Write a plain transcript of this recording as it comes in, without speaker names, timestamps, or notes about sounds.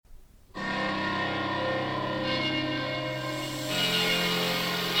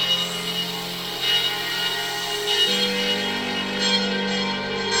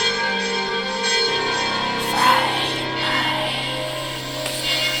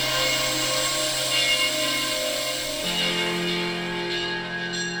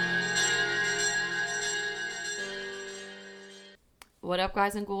What up,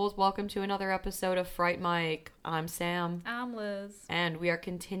 guys and ghouls? Welcome to another episode of Fright Mike. I'm Sam. I'm Liz. And we are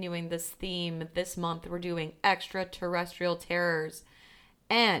continuing this theme. This month, we're doing extraterrestrial terrors.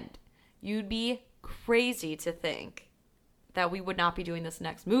 And you'd be crazy to think that we would not be doing this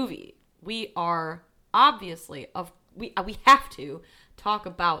next movie. We are obviously, we have to talk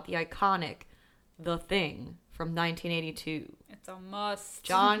about the iconic The Thing from 1982. It's a must.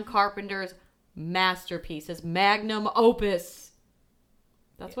 John Carpenter's masterpiece, his magnum opus.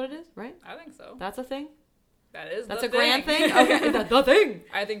 That's what it is, right? I think so. That's a thing? That's a grand thing? Okay, the thing.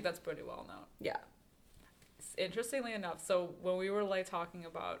 I think that's pretty well known. Yeah. Interestingly enough, so when we were like talking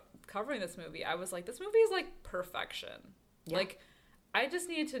about covering this movie, I was like, this movie is like perfection. Yeah. Like, I just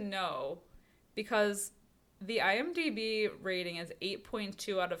need to know, because the IMDb rating is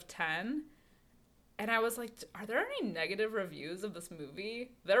 8.2 out of 10. And I was like, are there any negative reviews of this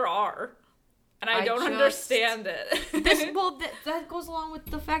movie? There are. And I don't understand it. That goes along with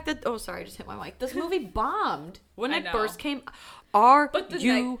the fact that... Oh, sorry, I just hit my mic. This movie bombed when it know. first came... Are But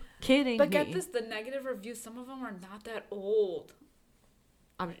you kidding But me? get this, the negative reviews, some of them are not that old.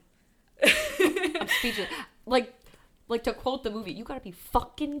 I'm speechless. Like to quote the movie, you gotta be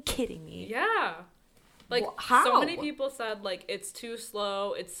fucking kidding me. Yeah. Like, Well, how? so many people said, like, it's too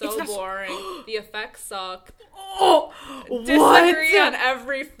slow, it's so boring, the effects suck. Oh, Disagree what? on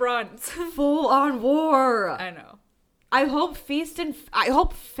every front. Full on war. I know. I hope famine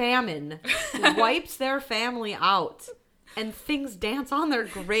wipes their family out and things dance on their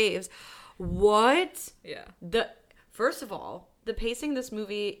graves. What? Yeah. First of all, the pacing of this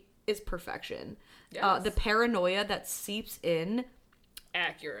movie is perfection. Yes. The paranoia that seeps in,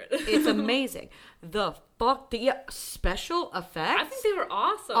 Accurate. it's amazing. The special effects, I think they were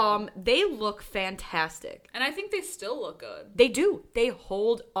awesome. they look fantastic. And I think they still look good. They do. They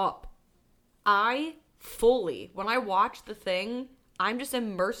hold up. When I watch The Thing, I'm just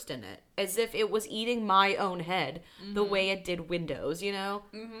immersed in it as if it was eating my own head the way it did Windows, you know?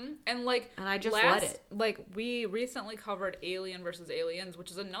 Mm-hmm. And like, And I just let it. Like, we recently covered Alien versus Aliens,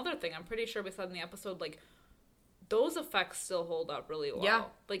 which is another thing. I'm pretty sure we said in the episode, like, those effects still hold up really well. Yeah.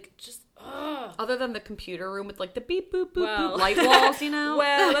 Like, just, ugh. Other than the computer room with like the beep boop boop Well. boop light walls, you know?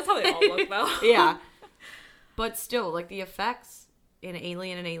 Well, that's how they all look, though. Yeah. But still, like the effects in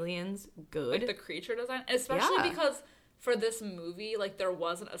Alien and Aliens, good. Like the creature design, especially Yeah. because for this movie, like, there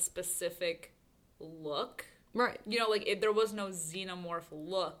wasn't a specific look. Right. You know, like, there was no xenomorph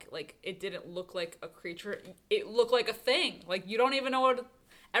look. Like, it didn't look like a creature. It looked like a thing. Like, you don't even know what...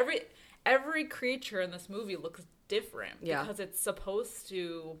 Every creature in this movie looks different. Yeah. Because it's supposed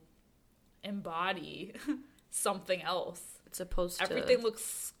to embody something else. It's supposed to... Everything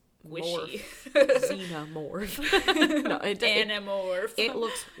looks squishy. Xenomorph. No, Animorph. it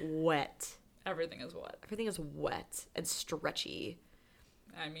looks wet. Everything is what? Everything is wet and stretchy.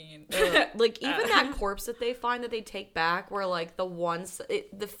 I mean... Like, even that corpse that they find that they take back where, like,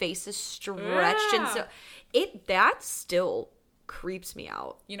 the face is stretched and so... That still creeps me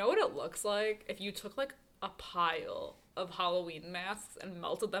out. You know what it looks like? If you took, like, a pile of Halloween masks and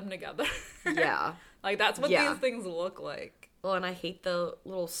melted them together. Yeah. Like, that's what Yeah. these things look like. Oh, and I hate the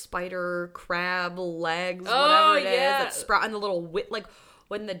little spider crab legs, Oh, whatever it is, yeah. that sprout, and the little whip, like,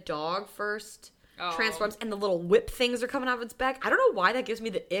 when the dog first... Oh. transforms and the little whip things are coming out of its back. I don't know why that gives me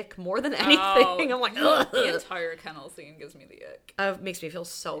the ick more than anything. I'm like, ugh. The entire kennel scene gives me the ick. It makes me feel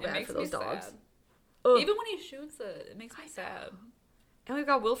so It bad makes for those me dogs. sad. Ugh. Even when he shoots it, it makes me sad. And we've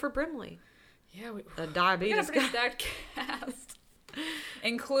got Wilford Brimley, Yeah, the we got a diabetes pretty guy. stacked cast.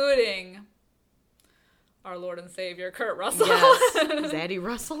 Including our Lord and Savior, Kurt Russell. Yes, Zaddy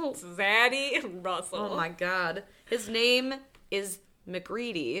Russell. Zaddy Russell. Oh my god. His name is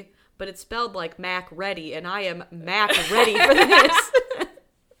McReady, but it's spelled like Mac Ready, and I am Mac ready for this.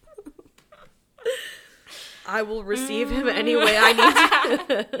 I will receive him any way I need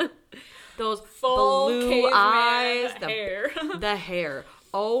to. Those Full blue caveman eyes, hair. the hair.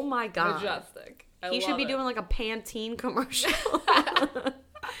 Oh my god. Majestic. He should be doing like a Pantene commercial.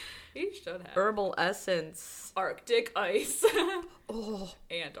 He should have. Herbal essence. Arctic ice. Oh,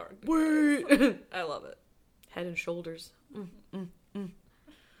 Antarctic. wait. I love it. Head and shoulders.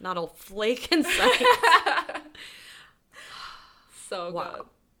 Not a flake in sight. So Wow. good.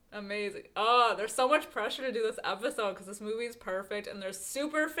 Amazing. Oh, there's so much pressure to do this episode because this movie is perfect and there's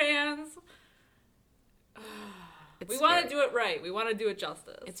super fans. We want to do it right. We want to do it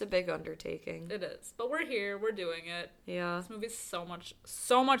justice. It's a big undertaking. It is. But we're here. We're doing it. Yeah. This movie's so much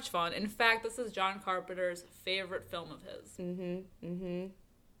fun. In fact, this is John Carpenter's favorite film of his.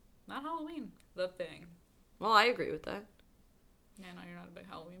 Not Halloween. The Thing. Well, I agree with that. Yeah, no, you're not a big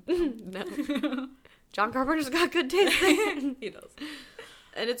Halloween fan. No. John Carpenter's got good taste. He does.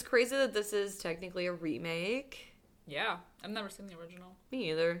 And it's crazy that this is technically a remake. Yeah. I've never seen the original.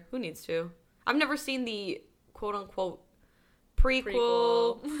 Me either. Who needs to? I've never seen the quote-unquote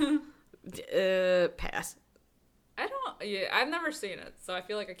prequel. Pass. I've never seen it, so I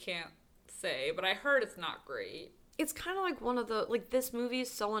feel like I can't say, but I heard it's not great. It's kind of like one of the, like, this movie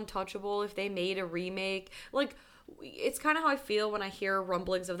is so untouchable if they made a remake. Like, it's kind of how I feel when I hear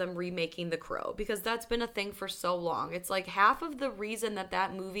rumblings of them remaking The Crow, because that's been a thing for so long. It's like half of the reason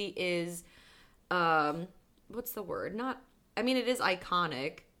that movie is, what's the word? It is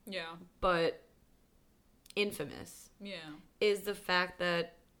iconic. Yeah. But infamous. Yeah. Is the fact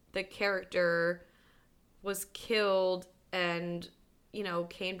that the character was killed and,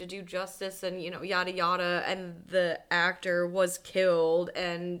 came to do justice and, yada yada, and the actor was killed,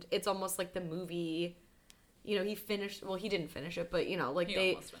 and it's almost like the movie, he didn't finish it, but, he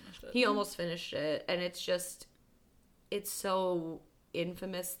almost finished it, and it's so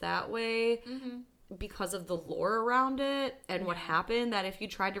infamous that way because of the lore around it and what happened, that if you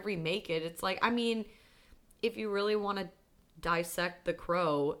tried to remake it, it's like, if you really want to dissect The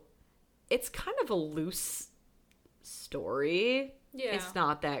Crow, it's kind of a loose story. Yeah. It's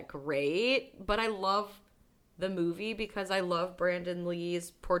not that great, but I love the movie because I love Brandon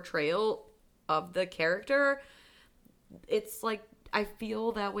Lee's portrayal of the character. It's like, I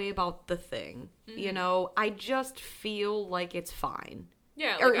feel that way about The Thing. I just feel like it's fine.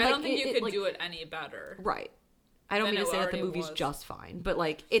 Yeah, I don't think you could do it any better. Right. I don't mean to say that the movie's just fine, but,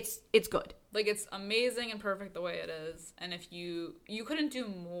 it's good. It's amazing and perfect the way it is, and if you couldn't do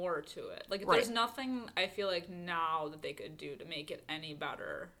more to it. There's nothing I feel like now that they could do to make it any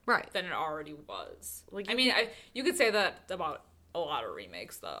better than it already was. You could say that about a lot of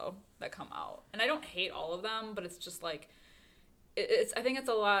remakes, though, that come out. And I don't hate all of them, but it's just, I think it's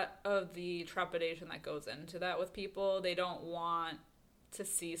a lot of the trepidation that goes into that with people. They don't want to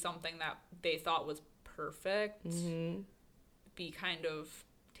see something that they thought was perfect be kind of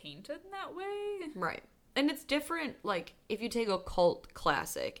tainted in that way. Right. And it's different, if you take a cult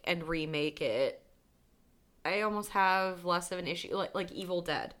classic and remake it, I almost have less of an issue, like Evil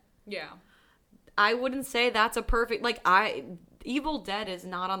Dead. Yeah. I wouldn't say that's a perfect, Evil Dead is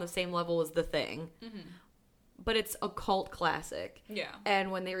not on the same level as The Thing. But it's a cult classic. Yeah.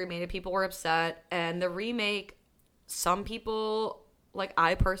 And when they remade it, people were upset. And the remake, some people,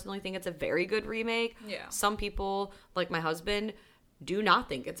 I personally think it's a very good remake. Yeah. Some people, like my husband, do not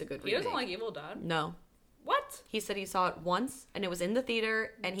think it's a good remake. He doesn't like Evil Dead? No. What? He said he saw it once, and it was in the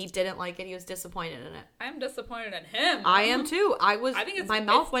theater, and he didn't like it. He was disappointed in it. I'm disappointed in him. I am too. My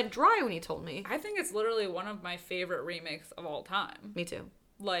mouth went dry when he told me. I think it's literally one of my favorite remakes of all time. Me too.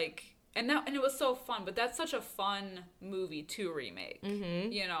 And it was so fun, but that's such a fun movie to remake.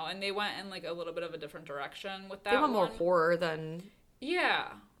 And they went in a little bit of a different direction with that. They went more horror than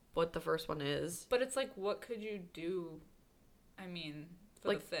what the first one is. But it's what could you do?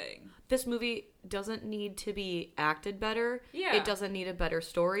 For The Thing. This movie doesn't need to be acted better. Yeah. It doesn't need a better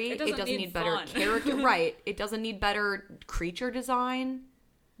story. It doesn't need better character. Right. It doesn't need better creature design.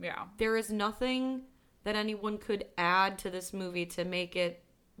 Yeah. There is nothing that anyone could add to this movie to make it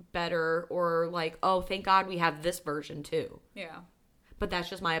better, or oh, thank God we have this version too. Yeah. But that's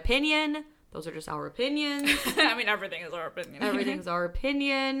just my opinion. Those are just our opinions. Everything is our opinion. Everything's our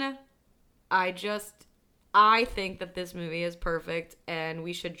opinion. I think that this movie is perfect, and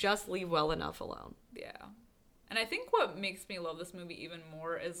we should just leave well enough alone. Yeah. And I think what makes me love this movie even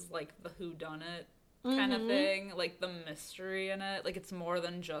more is, the whodunit kind of thing. The mystery in it. It's more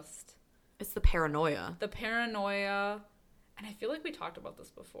than just... It's the paranoia. The paranoia. And I feel like we talked about this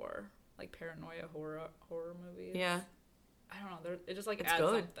before. Paranoia horror movies. Yeah. I don't know. It just, adds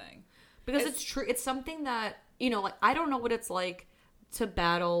good. Something. Because it's true. It's something that, I don't know what it's like to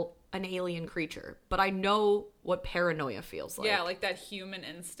battle an alien creature, but I know what paranoia feels like. Yeah, that human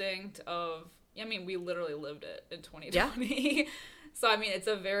instinct of, we literally lived it in 2020. Yeah. So, it's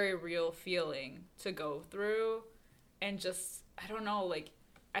a very real feeling to go through, and just, I don't know,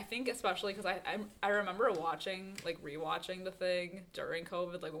 I think especially because I remember rewatching The Thing during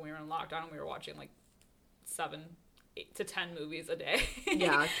COVID, when we were in lockdown and we were watching 7, 8 to 10 movies a day.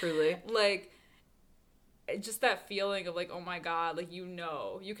 Yeah, truly. Just that feeling of oh my God, you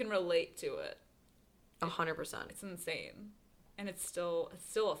can relate to it. 100%. It's insane, and it's still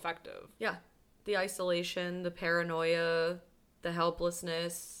effective. Yeah, the isolation, the paranoia, the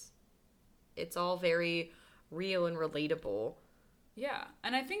helplessness, it's all very real and relatable. Yeah,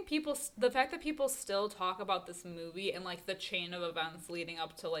 and I think the fact that people still talk about this movie and the chain of events leading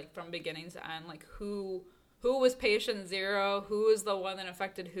up to from beginning to end, who who was patient zero, who was the one that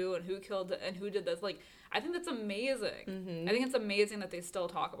infected who, and who killed and who did this. Like, I think that's amazing. Mm-hmm. I think it's amazing that they still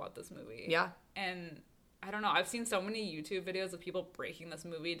talk about this movie. Yeah. And I don't know, I've seen so many YouTube videos of people breaking this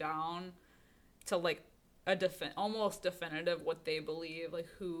movie down to like a almost definitive what they believe, like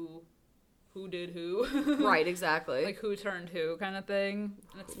who did who. Right, exactly. Like who turned who kind of thing.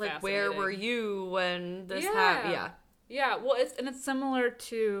 And it's like, where were you when this yeah. happened? Yeah. Yeah, well, it's similar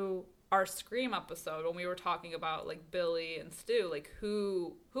to our Scream episode when we were talking about like Billy and Stu, like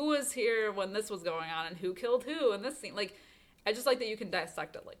who was here when this was going on and who killed who in this scene. Like, I just like that you can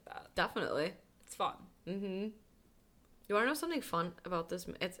dissect it like that. Definitely. It's fun. Mm-hmm. You want to know something fun about this?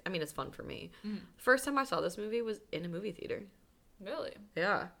 It's fun for me. Mm-hmm. First time I saw this movie was in a movie theater. Really?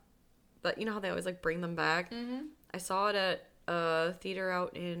 Yeah. But you know how they always like bring them back? Mm-hmm. I saw it at a theater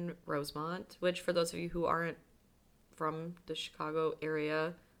out in Rosemont, which for those of you who aren't from the Chicago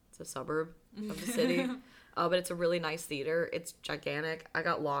area, it's a suburb of the city. But it's a really nice theater. It's gigantic. I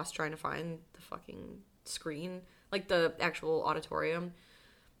got lost trying to find the fucking screen, like the actual auditorium.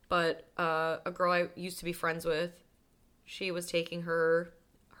 But a girl I used to be friends with, she was taking her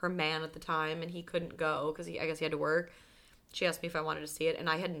man at the time, and he couldn't go because I guess he had to work. She asked me if I wanted to see it, and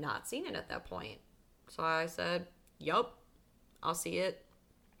I had not seen it at that point. So I said, yup, I'll see it.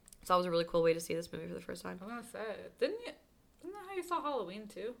 So that was a really cool way to see this movie for the first time. I was gonna say, isn't that how you saw Halloween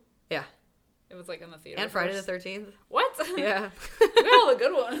too? Yeah. It was like in the theater. And Friday the 13th. What? Yeah. You got all the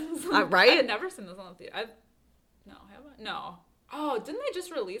good ones. Right? I've never seen this on the theater. No, have I? No. Oh, didn't they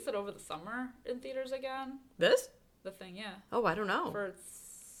just release it over the summer in theaters again? This? The Thing, yeah. Oh, I don't know. For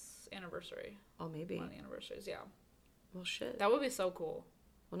its anniversary. Oh, maybe. One of the anniversaries, yeah. Well, shit. That would be so cool.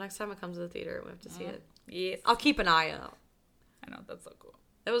 Well, next time it comes to the theater, we have to see it. Yes. I'll keep an eye out. I know, that's so cool.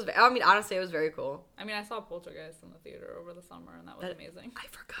 Honestly, it was very cool. I mean, I saw Poltergeist in the theater over the summer, and that was amazing. I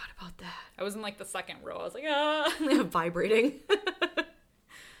forgot about that. I was in like the second row. I was like, ah. Vibrating.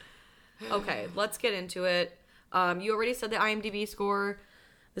 Okay, let's get into it. You already said the IMDb score.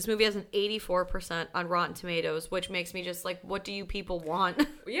 This movie has an 84% on Rotten Tomatoes, which makes me just like, what do you people want?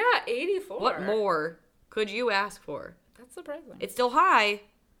 Yeah, 84. What more could you ask for? That's surprising. It's still high,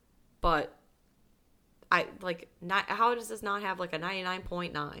 but how does this not have like a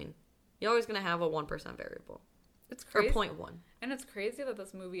 99.9? You're always going to have a 1% variable. It's crazy. Or 0.1. And it's crazy that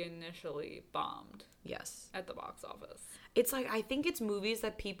this movie initially bombed. Yes. At the box office. It's like, I think it's movies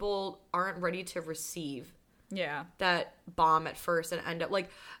that people aren't ready to receive. Yeah. That bomb at first and end up like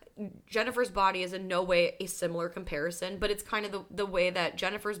Jennifer's Body is in no way a similar comparison, but it's kind of the way that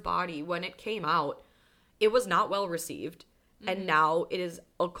Jennifer's Body, when it came out, it was not well received. Mm-hmm. And now it is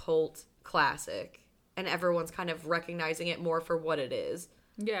a cult classic and everyone's kind of recognizing it more for what it is.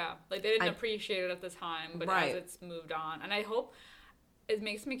 Yeah. Like they didn't appreciate it at the time, but as it's moved on. And I hope it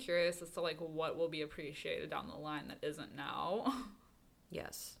makes me curious as to like what will be appreciated down the line that isn't now.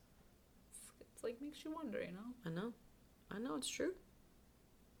 Yes. It's like makes you wonder, you know? I know, it's true.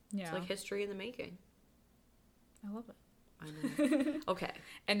 Yeah. It's like history in the making. I love it. I know. Okay.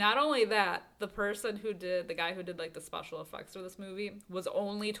 And not only that, the guy who did like the special effects for this movie was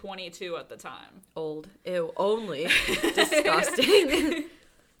only 22 at the time. Old. Ew, only. Disgusting.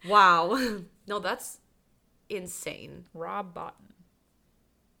 Wow. No, that's insane. Rob Bottin.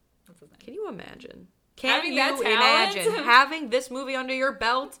 That's his name. Can you imagine? Having Can that you talent? imagine having this movie under your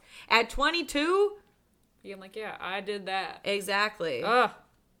belt at 22? Being like, yeah, I did that. Exactly. Ugh.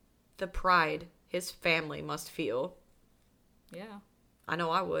 The pride his family must feel. Yeah. I know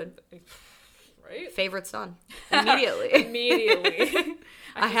I would. Right? Favorite son. Immediately. Immediately.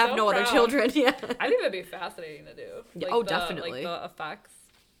 I have no other children. Yeah. I think that'd be fascinating to do. Like definitely. Like the effects.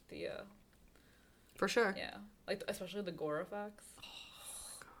 For sure. Yeah. Like, especially the gore effects.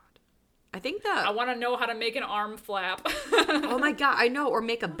 I think that... I want to know how to make an arm flap. Oh my god, I know. Or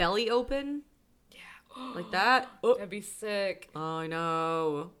make a belly open. Yeah. Like that. Oh. That'd be sick. I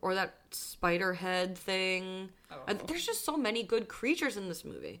know. Or that spider head thing. Oh. And there's just so many good creatures in this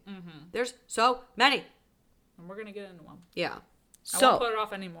movie. Mm-hmm. There's so many. And we're going to get into one. Yeah. I won't put it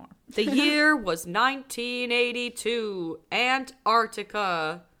off anymore. The year was 1982.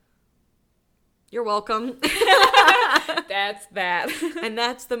 Antarctica. You're welcome. That's that. And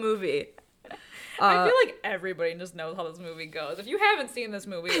that's the movie. I feel like everybody just knows how this movie goes. If you haven't seen this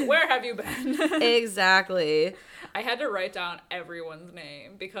movie, where have you been? Exactly. I had to write down everyone's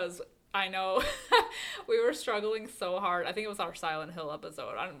name because I know we were struggling so hard. I think it was our Silent Hill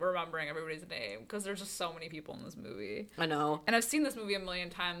episode on remembering everybody's name because there's just so many people in this movie. I know. And I've seen this movie a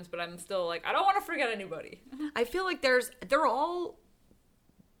million times, but I'm still like, I don't want to forget anybody. I feel like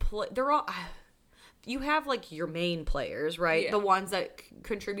you have, like, your main players, right? Yeah. The ones that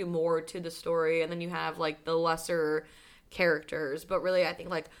contribute more to the story, and then you have, like, the lesser characters. But really, I think,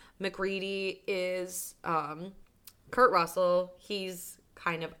 like, MacReady is Kurt Russell. He's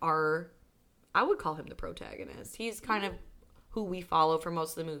kind of I would call him the protagonist. He's kind of who we follow for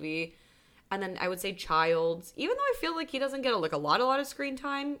most of the movie. And then I would say Childs, even though I feel like he doesn't get a lot of screen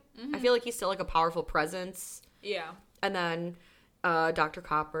time, I feel like he's still, like, a powerful presence. Yeah. And then Dr.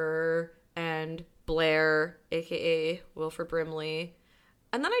 Copper and Blair, a.k.a. Wilford Brimley.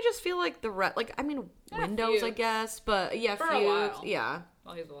 And then I just feel like Windows, Fuchs. I guess. But, yeah, For a Fuchs. while. Yeah.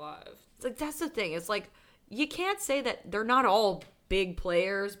 While he's alive. It's like, that's the thing. It's like, you can't say that they're not all big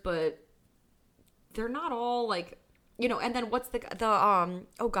players, but they're not all, like, you know, and then what's the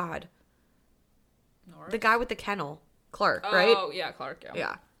oh, God. Norris? The guy with the kennel. Clark, right? Oh, yeah, Clark, yeah.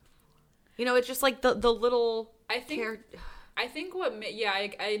 Yeah. You know, it's just like the little... I think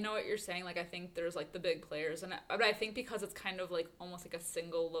I know what you're saying. Like, I think there's, like, the big players, but I think because it's kind of, like, almost like a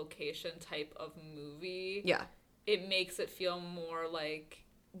single location type of movie, Yeah. it makes it feel more like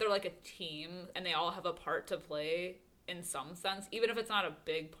they're like a team, and they all have a part to play in some sense. Even if it's not a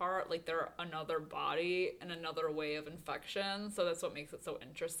big part, like, they're another body and another way of infection. So that's what makes it so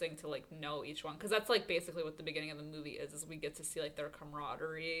interesting to, like, know each one. Because that's, like, basically what the beginning of the movie is we get to see, like, their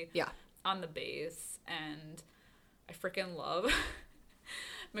camaraderie on the base. And I freaking love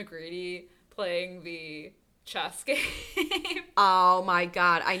MacReady playing the chess game. Oh my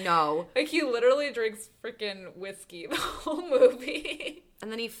God, I know. Like, he literally drinks freaking whiskey the whole movie.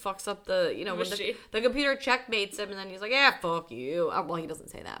 And then he fucks up the, you know, when Machine. the computer checkmates him, and then he's like, yeah, fuck you. Well, he doesn't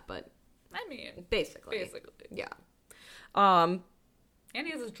say that, but I mean, basically. Yeah. And he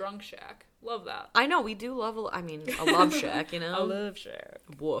has his drunk shack. Love that. I know, we do love, a love shack, you know? A love shack.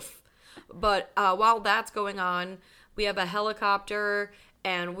 Woof. But while that's going on, we have a helicopter,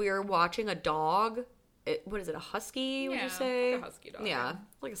 and we're watching a dog. What is it, a husky, would you say? Like a husky dog. Yeah,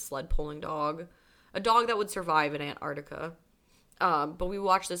 like a sled pulling dog. A dog that would survive in Antarctica. But we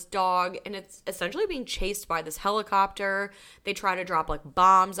watch this dog, and it's essentially being chased by this helicopter. They try to drop, like,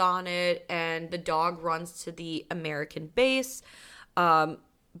 bombs on it, and the dog runs to the American base.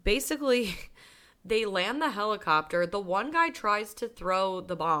 Basically, they land the helicopter. The one guy tries to throw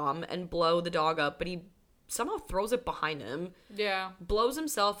the bomb and blow the dog up, but he somehow throws it behind him. Yeah. Blows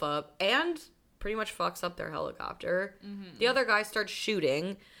himself up, and pretty much fucks up their helicopter. Mm-hmm. The other guy starts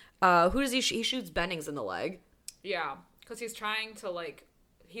shooting. Who does he shoot? He shoots Bennings in the leg. Yeah. Because he's trying to, like,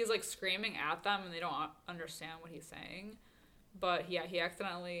 he's, like, screaming at them, and they don't understand what he's saying. But, yeah, he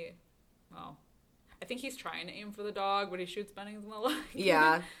accidentally, I think he's trying to aim for the dog, but he shoots Bennings in the leg.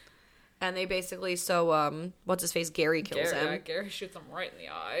 Yeah. And they basically, what's-his-face, Gary kills him. Yeah, Gary shoots him right in the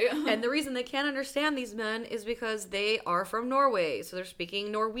eye. And the reason they can't understand these men is because they are from Norway, so they're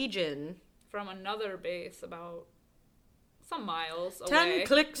speaking Norwegian. From another base about some miles away. 10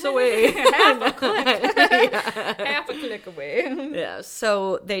 clicks away. Half a click. Half a click away. Yeah,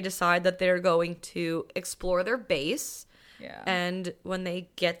 so they decide that they're going to explore their base. Yeah. And when they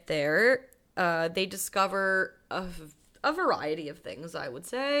get there, they discover a variety of things, I would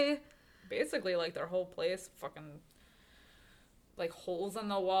say. Basically, like, their whole place, fucking, like, holes in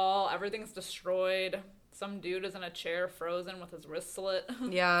the wall. Everything's destroyed. Some dude is in a chair frozen with his wrist slit.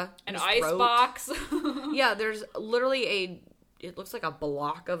 Yeah. An ice box. Yeah, there's literally it looks like a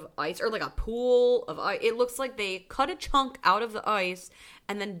block of ice, or like a pool of ice. It looks like they cut a chunk out of the ice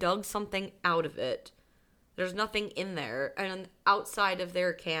and then dug something out of it. There's nothing in there. And outside of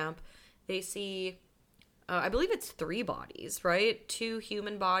their camp, they see, I believe it's 3 bodies, right? 2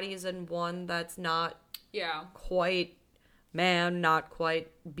 human bodies and one that's not quite man, not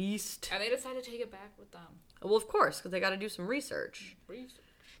quite beast. And they decide to take it back with them. Well, of course, because they got to do some research.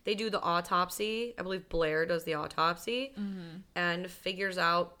 They do the autopsy. I believe Blair does the autopsy and figures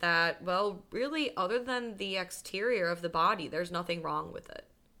out that, well, really, other than the exterior of the body, there's nothing wrong with it.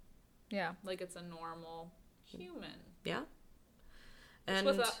 Yeah. Like, it's a normal human. Yeah. And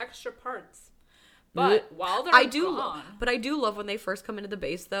just with extra parts. But while they're gone... But I do love when they first come into the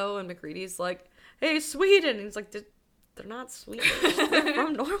base, though, and MacReady's like, hey, Sweden! And he's like, they're not Swedish. They're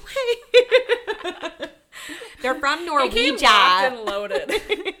from Norway. They're from Norwegian. He came locked and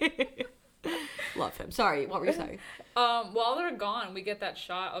loaded. Love him. Sorry, what were you saying? While they're gone, we get that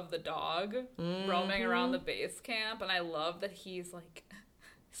shot of the dog roaming around the base camp, and I love that he's, like,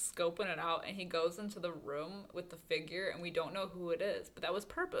 scoping it out, and he goes into the room with the figure, and we don't know who it is, but that was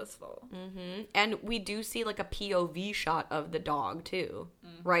purposeful. Mm-hmm. And we do see, like, a POV shot of the dog, too,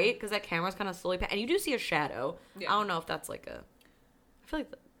 right? Because that camera's kind of slowly... and you do see a shadow. Yeah. I don't know if that's, like, I feel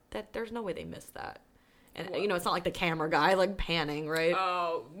like that there's no way they missed that. And, you know, it's not like the camera guy, like, panning, right?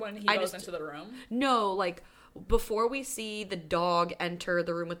 Oh, when he goes into the room? No, like, before we see the dog enter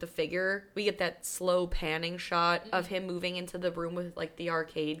the room with the figure, we get that slow panning shot of him moving into the room with, like, the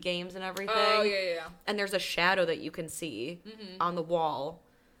arcade games and everything. Oh, yeah. And there's a shadow that you can see on the wall.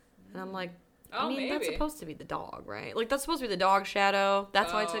 And I'm like, I mean, maybe. that's supposed to be the dog, right? Like, that's supposed to be the dog shadow.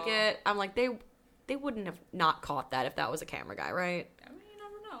 That's how I took it. I'm like, they wouldn't have not caught that if that was a camera guy, right? I mean, you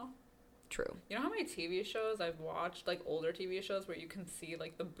never know. True. You know how many TV shows I've watched, like older TV shows, where you can see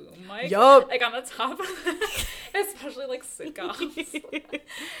like the boom mic, Yup. like on the top of it, especially like sitcoms.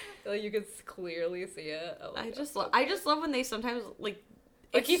 Like you could clearly see it. I just love when they sometimes like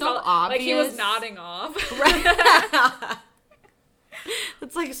it's he so felt, obvious. like he was nodding off. Right.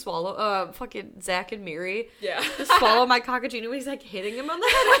 It's like fucking Zach and Miri. Yeah. Just swallow my cockatoo. He's like hitting him on the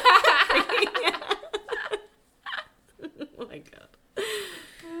head. Oh my god.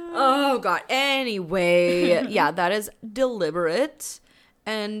 Oh god. Anyway, yeah, that is deliberate.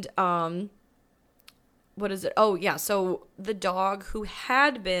 And what is it? Oh yeah, so the dog who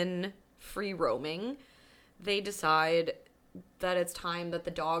had been free roaming, they decide that it's time that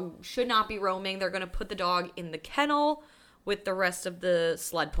the dog should not be roaming. They're going to put the dog in the kennel with the rest of the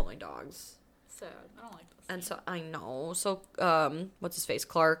sled pulling dogs. Sad. I don't like this. And so I know. So what's his face?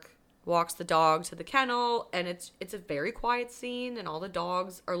 Clark walks the dog to the kennel, and it's a very quiet scene, and all the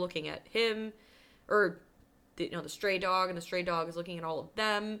dogs are looking at him, or the stray dog, and the stray dog is looking at all of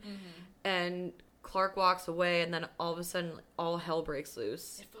them. And Clark walks away, and then all of a sudden, all hell breaks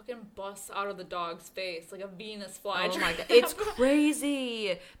loose. It fucking busts out of the dog's face like a Venus flytrap. Oh my god, it's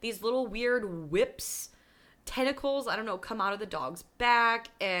crazy! These little weird whips, tentacles, I don't know, come out of the dog's back,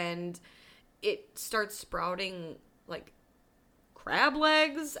 and it starts sprouting like crab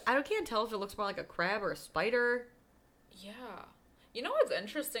legs. Can't tell if it looks more like a crab or a spider. Yeah. You know what's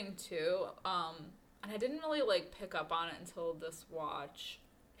interesting too? And I didn't really like pick up on it until this watch.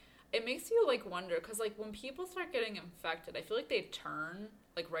 It makes you like wonder, because like when people start getting infected, I feel like they turn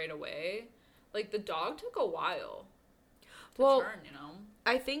like right away. Like the dog took a while to turn, you know?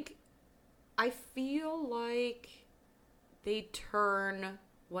 I feel like they turn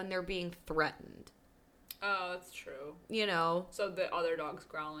when they're being threatened. Oh, that's true. You know? So the other dog's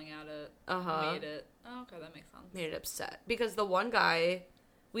growling at it made it. Oh, okay, that makes sense. Made it upset. Because the one guy,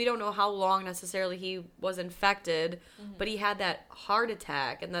 we don't know how long necessarily he was infected, but he had that heart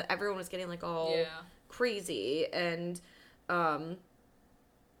attack, and everyone was getting like all crazy. And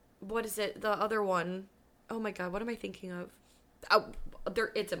what is it? The other one. Oh my god, what am I thinking of? Oh,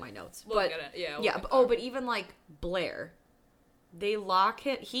 it's in my notes. We'll get it. Yeah. Yeah. But even like Blair, they lock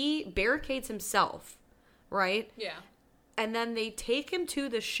him. He barricades himself, right? Yeah. And then they take him to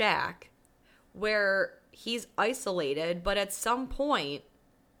the shack where he's isolated, but at some point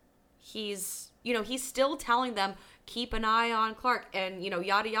he's still telling them, keep an eye on Clark, and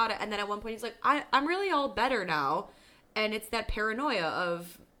yada yada. And then at one point he's like, I'm really all better now. And it's that paranoia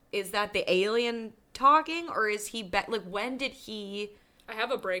of, is that the alien talking, or is he like, when did he? I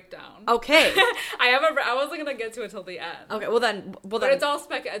have a breakdown. Okay. I wasn't gonna get to it till the end. Okay, well then But it's all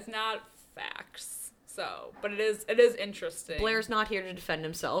it's not facts. So, but it is interesting. Blair's not here to defend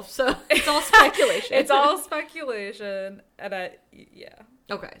himself, so it's all speculation. It's all speculation, and yeah.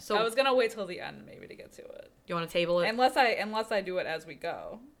 Okay, so I was gonna wait till the end maybe to get to it. You want to table it? Unless I do it as we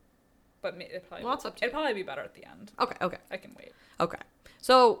go, but it's up to. It'd probably be better at the end. Okay. I can wait. Okay,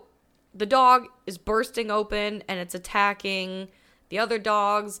 so the dog is bursting open and it's attacking the other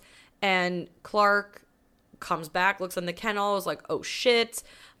dogs, and Clark comes back, looks in the kennel, is like, oh shit.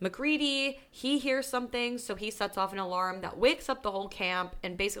 McReady, he hears something, so he sets off an alarm that wakes up the whole camp,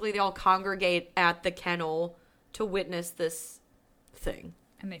 and basically they all congregate at the kennel to witness this thing.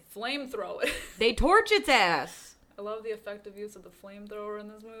 And they flamethrow it. They torch its ass. I love the effective use of the flamethrower in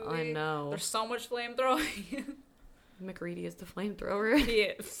this movie. I know. There's so much flamethrowing. McReady is the flamethrower. He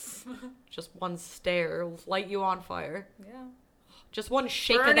is. Just one stare will light you on fire. Yeah. Just one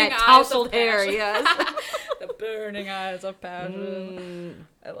shake Burning of that tousled hair, yes. The burning eyes of passion.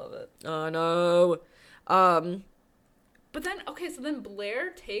 I love it. Oh, no. But then, okay, so then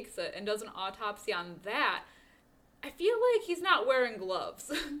Blair takes it and does an autopsy on that. I feel like he's not wearing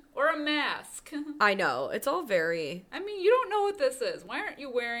gloves or a mask. I know. It's all very... I mean, you don't know what this is. Why aren't you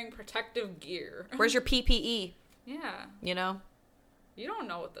wearing protective gear? Where's your PPE? Yeah. You know? You don't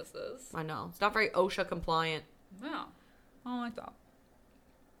know what this is. I know. It's not very OSHA compliant. No. I don't like that.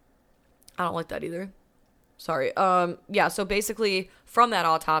 I don't like that either. Sorry. Yeah, so basically from that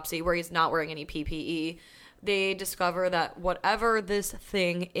autopsy where he's not wearing any PPE, they discover that whatever this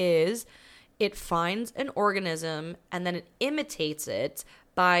thing is, it finds an organism and then it imitates it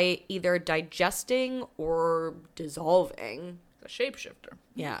by either digesting or dissolving. A shapeshifter.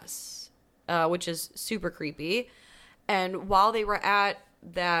 Yes. Which is super creepy. And while they were at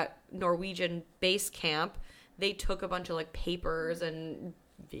that Norwegian base camp, they took a bunch of like papers and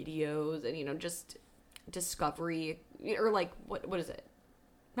videos and, you know, just discovery, or like, what is it?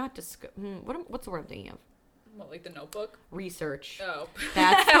 Not what's the word I'm thinking of? What, like The Notebook? Research. Oh.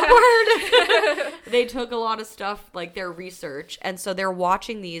 That's the word. They took a lot of stuff, like their research. And so they're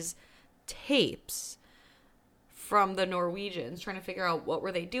watching these tapes from the Norwegians, trying to figure out what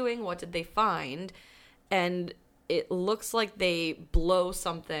were they doing, what did they find. And it looks like they blow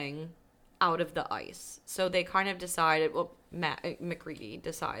something out of the ice. So they kind of decided, well, McCready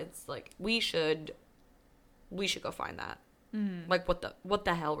decides, like, we should go find that. Mm-hmm. Like, what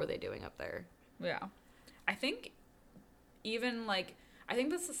the hell were they doing up there? Yeah. I think even, like, I think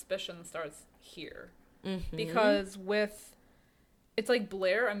the suspicion starts here. Mm-hmm. Because it's like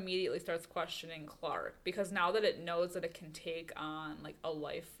Blair immediately starts questioning Clark. Because now that it knows that it can take on, like, a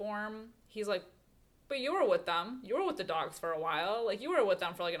life form, he's like, but you were with them. You were with the dogs for a while. Like, you were with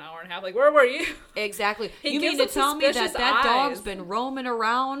them for, like, an hour and a half. Like, where were you? Exactly. You mean to tell me that dog's been roaming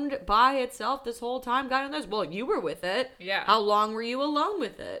around by itself this whole time? Got in this? Well, you were with it. Yeah. How long were you alone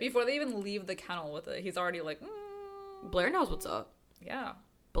with it? Before they even leave the kennel with it, he's already like, Blair knows what's up. Yeah.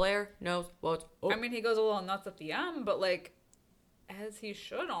 Blair knows what's up. I mean, he goes a little nuts at the end, but, like, as he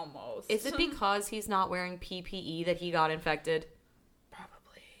should almost. Is it because he's not wearing PPE that he got infected?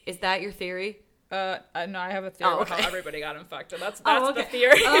 Probably. Is that your theory? No, I have a theory about how everybody got infected. That's okay. the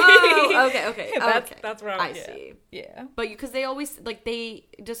theory. Okay. That's where I see. Yeah. But because they always, like, they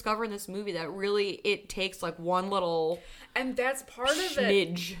discover in this movie that really it takes, like, one little and that's part of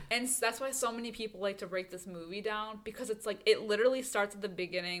smidge. It. And that's why so many people like to break this movie down, because it's like it literally starts at the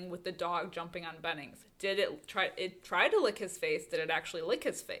beginning with the dog jumping on Bennings. Did it try to lick his face? Did it actually lick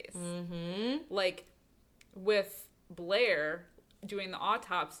his face? Mm-hmm. Like with Blair doing the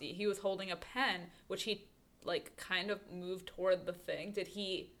autopsy, he was holding a pen, which he, like, kind of moved toward the thing. Did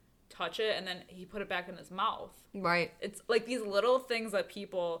he touch it and then he put it back in his mouth? Right. It's, like, these little things that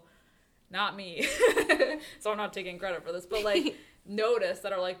people, not me, so I'm not taking credit for this, but, like, notice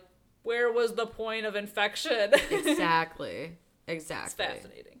that are like, where was the point of infection? Exactly. It's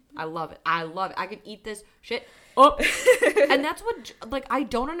fascinating. I love it. I could eat this shit up. And that's what, like, I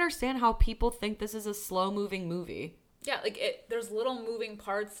don't understand how people think this is a slow-moving movie. Yeah, like, there's little moving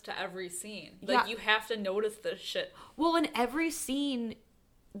parts to every scene. Like, you have to notice this shit. Well, in every scene,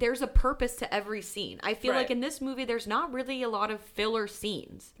 there's a purpose to every scene. I feel like in this movie, there's not really a lot of filler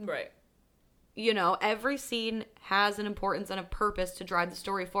scenes. Right. You know, every scene has an importance and a purpose to drive the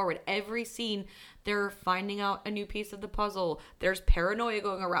story forward. Every scene, they're finding out a new piece of the puzzle. There's paranoia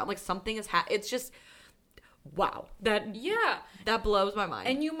going around. Like, something is it's just... wow. That blows my mind.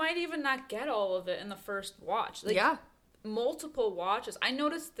 And you might even not get all of it in the first watch. Like, yeah. Multiple watches. I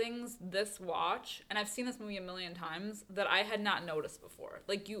noticed things this watch, and I've seen this movie a million times, that I had not noticed before.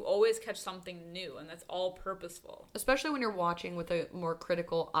 Like, you always catch something new, and that's all purposeful. Especially when you're watching with a more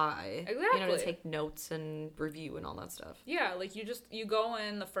critical eye. Exactly. You know, to take notes and review and all that stuff. Yeah, like, you go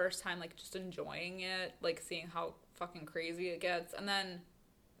in the first time, like, just enjoying it, like, seeing how fucking crazy it gets, and then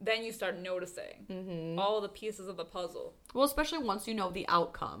you start noticing all the pieces of the puzzle. Well, especially once you know the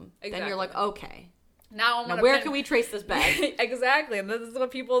outcome. Exactly. Then you're like, okay. Now where can we trace this back? Exactly, and this is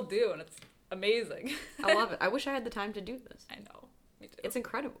what people do, and it's amazing. I love it. I wish I had the time to do this. I know. Me too. It's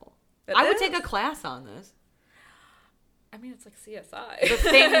incredible. I would take a class on this. I mean, it's like CSI. The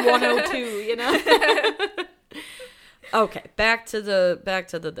Thing 102, you know? Okay, back to the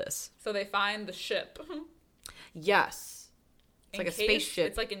this. So they find the ship. Yes. It's like a spaceship.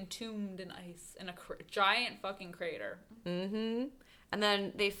 It's like entombed in ice in a giant fucking crater. Mm-hmm. And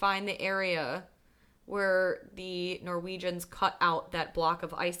then they find the area where the Norwegians cut out that block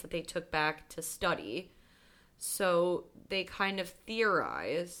of ice that they took back to study. So they kind of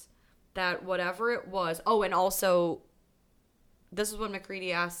theorize that whatever it was... Oh, and also, this is when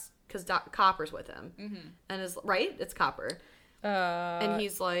McCready asks, because Copper's with him. Mm-hmm. And is right? It's Copper. And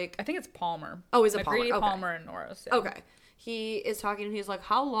he's like... I think it's Palmer. Oh, is it McCready, Palmer? Okay. Palmer, and Norris. Yeah. Okay. He is talking, and he's like,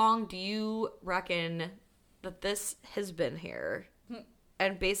 how long do you reckon that this has been here?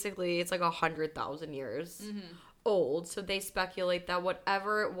 And basically, it's like 100,000 years old. So they speculate that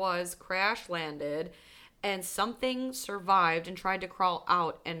whatever it was crash landed, and something survived and tried to crawl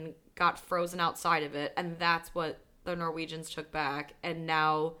out and got frozen outside of it. And that's what the Norwegians took back. And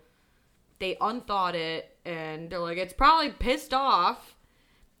now they unthawed it, and they're like, it's probably pissed off.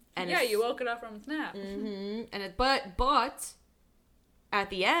 And yeah, you woke it up from its nap. Mm-hmm. And but at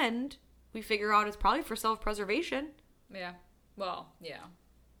the end, we figure out it's probably for self-preservation. Yeah. Well, yeah.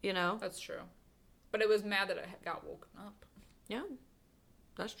 you know? That's true. But it was mad that it got woken up. Yeah,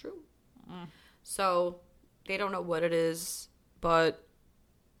 that's true. So they don't know what it is, but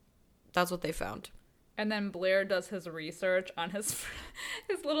that's what they found. And then Blair does his research on his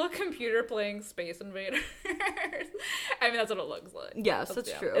little computer playing Space Invaders. I mean, that's what it looks like. Yes,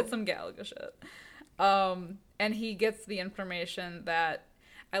 that's true. It's some Galaga shit. And he gets the information that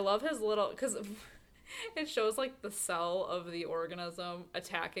I love his little, because it shows like the cell of the organism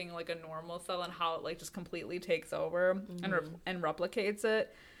attacking like a normal cell and how it like just completely takes over and replicates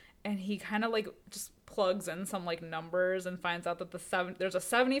it. And he kind of like just plugs in some like numbers and finds out that there's a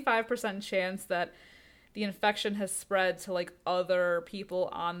 75% chance that the infection has spread to like other people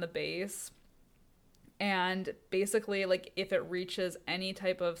on the base. And basically, like, if it reaches any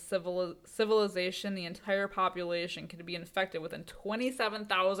type of civilization, the entire population could be infected within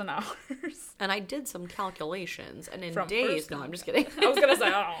 27,000 hours. And I did some calculations, and in From days... first No, I'm just kidding. I was gonna say,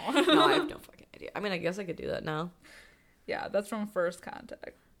 I don't know. No, I have no fucking idea. I mean, I guess I could do that now. Yeah, that's from First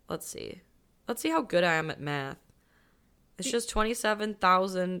Contact. Let's see. Let's see how good I am at math. It's just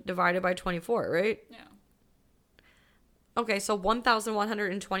 27,000 divided by 24, right? Yeah. Okay, so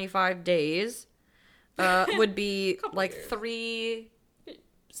 1,125 days would be like years.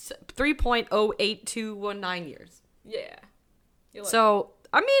 3.08219 years. Yeah. So,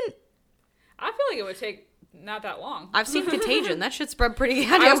 I mean, I feel like it would take not that long. I've seen Contagion. That shit spread pretty I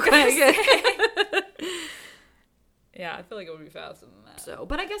goddamn was gonna quick. Yeah, I feel like it would be faster than that. So,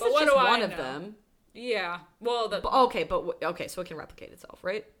 but I guess But it's what just do I one of know? them. Yeah. Well, Okay, so it can replicate itself,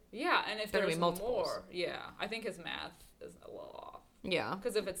 right? yeah, and if Better be there's multiples. more, yeah, I think his math is a little off. Yeah.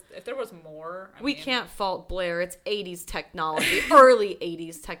 Because if there was more, We can't fault Blair. It's 80s technology, early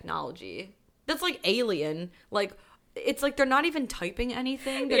 80s technology. That's like Alien. Like, it's like they're not even typing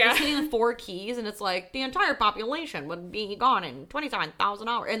anything. They're just hitting the 4 keys, and it's like the entire population would be gone in 27,000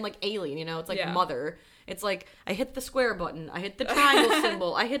 hours. And like Alien, you know, it's like Mother. It's like, I hit the square button, I hit the triangle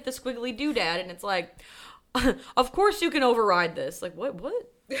symbol, I hit the squiggly doodad, and it's like, of course you can override this. Like, what?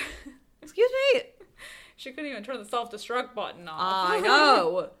 Excuse me? She couldn't even turn the self-destruct button off. I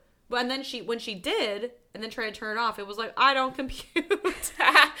know. But and then when she did, and then tried to turn it off, it was like, I don't compute.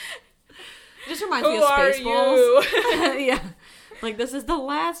 Just reminds me of Spaceballs. Yeah. Like, this is the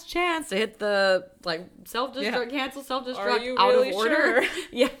last chance to hit the, like, self-destruct, cancel self-destruct out of order. Sure?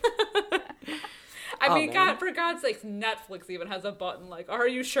 Yeah. I mean, God, for God's sakes, Netflix even has a button like, are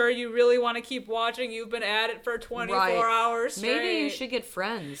you sure you really want to keep watching? You've been at it for 24 hours straight. Maybe you should get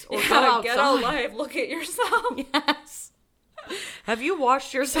friends or go Yeah, outside. get a life. Look at yourself. Yes. Have you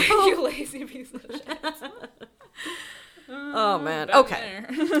washed yourself? You lazy piece of shit. Oh, man. Been Okay.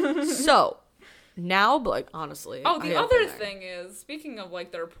 there. So, now, like, honestly. Oh, the I have other been there. thing is, speaking of,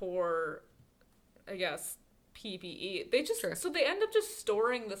 like, their poor, I guess, PPE, they just, so they end up just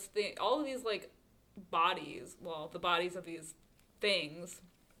storing this thing, all of these, like, bodies, well, the bodies of these things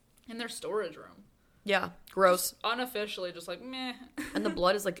in their storage room. Yeah, gross. Just unofficially, just like, meh. And the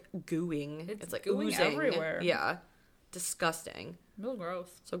blood is like gooing. It's like gooing oozing everywhere. Yeah. Disgusting. Real gross.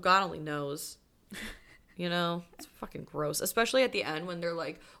 So God only knows. You know? It's fucking gross. Especially at the end when they're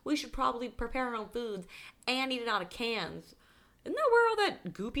like, we should probably prepare our own foods and eat it out of cans. Isn't that where all that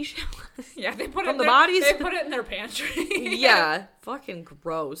goopy shit was? Yeah, they put From it the in bodies? They put it in their pantry. Yeah. Fucking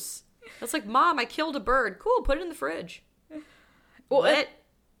gross. That's like, Mom, I killed a bird. Cool, put it in the fridge. Well, what?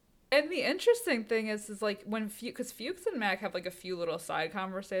 And the interesting thing is like when because Fuchs and Mac have like a few little side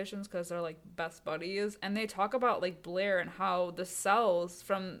conversations because they're like best buddies, and they talk about like Blair and how the cells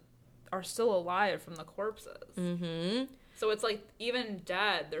are still alive from the corpses. Mm-hmm. So it's like even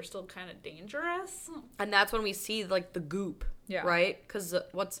dead, they're still kind of dangerous. And that's when we see like the goop. Yeah. Right? Because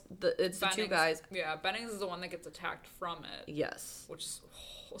it's Bennings, the two guys. Yeah, Bennings is the one that gets attacked from it. Yes. Which is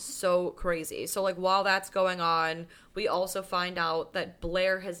so crazy. So like while that's going on, we also find out that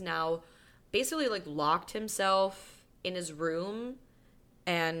Blair has now basically like locked himself in his room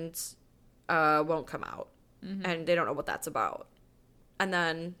and won't come out. Mm-hmm. And they don't know what that's about. And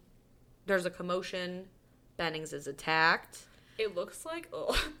then there's a commotion. Bennings is attacked. It looks like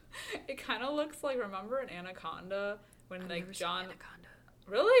it kind of looks like, remember in Anaconda when like John Anaconda.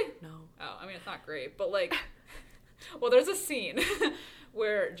 Really? No. Oh, I mean it's not great, but like well, there's a scene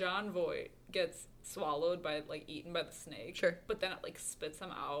where John Voight gets swallowed by like eaten by the snake. Sure. But then it like spits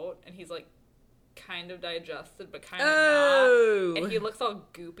him out and he's like kind of digested but kind of not. And he looks all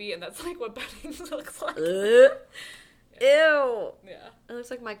goopy, and that's like what Bennings looks like. Ew. Yeah. It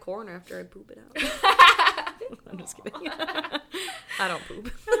looks like my corn after I poop it out. I'm just kidding. I don't poop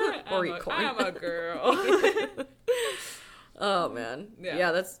or eat corn. I'm a girl. Oh man.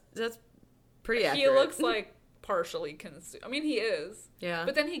 Yeah, that's pretty accurate. He looks like partially consumed. I mean, he is. Yeah.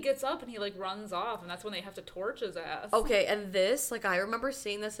 But then he gets up and he, like, runs off, and that's when they have to torch his ass. Okay, and this, like, I remember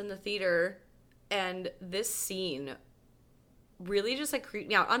seeing this in the theater, and this scene really just, like, creeped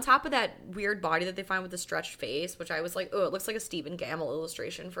me out. On top of that weird body that they find with the stretched face, which I was like, oh, it looks like a Stephen Gamble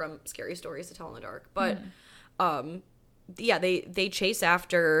illustration from Scary Stories to Tell in the Dark. But, yeah, they chase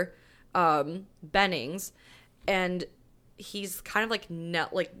after Bennings, and he's kind of like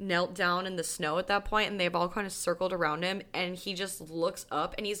knelt down in the snow at that point, and they've all kind of circled around him, and he just looks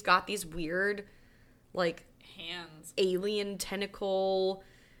up, and he's got these weird, like, hands, alien tentacle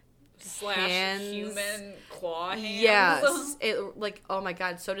 / human claw hands. Yes, it, like, oh my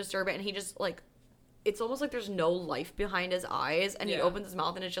god, so disturbing. And he just, like, it's almost like there's no life behind his eyes, and he opens his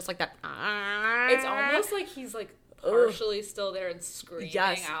mouth, and it's just like that. It's almost like he's like partially still there and screaming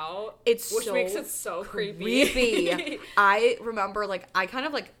out. Which so makes it so creepy. I remember, like, I kind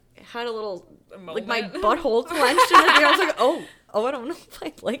of, like, had a little, like, my butthole clenched in the air. I was like, oh, I don't know if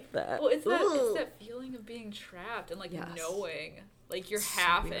I like that. Well, it's that feeling of being trapped and, like, knowing, like, you're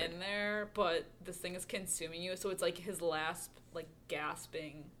half in there, but this thing is consuming you. So it's like his last, like,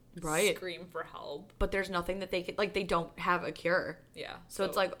 gasping scream for help. But there's nothing that they can, like, they don't have a cure. Yeah. So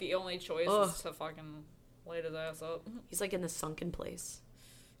it's like, the only choice is to fucking light his ass up. He's, like, in the sunken place.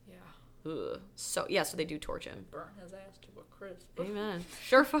 Yeah. Ugh. So, yeah, so they do torch him. Burn his ass to a crisp. Amen.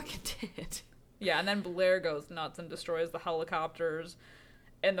 Sure fucking did. Yeah, and then Blair goes nuts and destroys the helicopters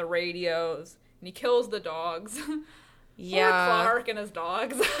and the radios, and he kills the dogs. Yeah. Poor Clark and his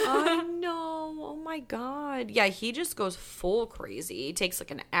dogs. I know. Oh my god. Yeah, he just goes full crazy. He takes,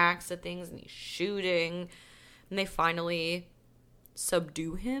 like, an axe at things, and he's shooting. And they finally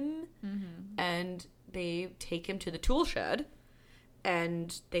subdue him. Mm-hmm. And they take him to the tool shed.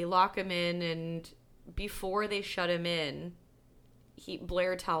 And they lock him in. And before they shut him in,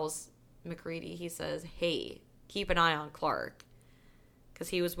 Blair tells MacReady, he says, hey, keep an eye on Clark. Because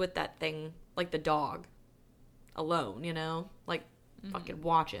he was with that thing, like the dog. Alone, you know, like, fucking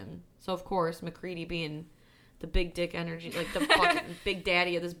watch him. So of course MacReady, being the big dick energy, like the fucking big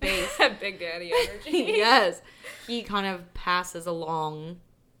daddy of this base, big daddy energy. Yes, he kind of passes along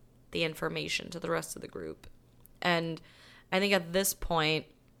the information to the rest of the group. And I think at this point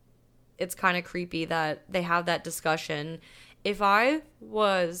it's kind of creepy that they have that discussion. If I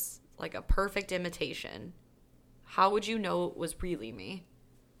was like a perfect imitation, how would you know it was really me?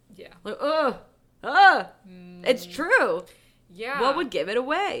 Yeah. Like, it's true. Yeah. What would give it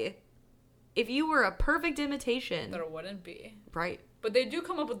away? If you were a perfect imitation. There wouldn't be. Right. But they do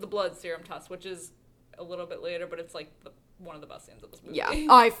come up with the blood serum test, which is a little bit later, but it's like one of the best scenes of this movie. Yeah,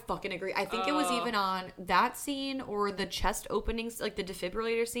 I fucking agree. I think it was even on that scene or the chest openings, like the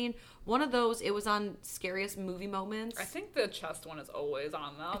defibrillator scene. One of those, it was on Scariest Movie Moments. I think the chest one is always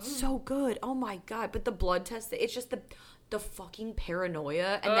on them. It's so good. Oh my god. But the blood test, it's just the fucking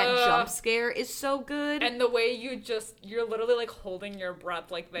paranoia and that jump scare is so good. And the way you're literally like holding your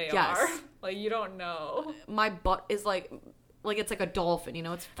breath like they are. Like you don't know. My butt is like it's like a dolphin, you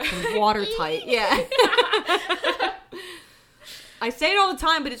know, it's fucking watertight. Yeah. I say it all the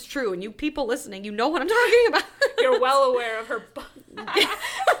time, but it's true. And you people listening, you know what I'm talking about. You're well aware of her butt.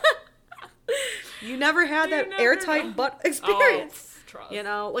 You never had that airtight butt experience. Trust. You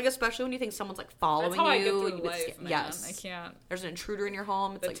know, like, especially when you think someone's like following That's how you. I get through and you life, man. Yes. I can't. There's an intruder in your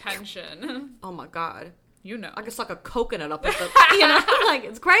home. It's the like tension. Oh my god. You know. I could suck a coconut up with the, you know, like,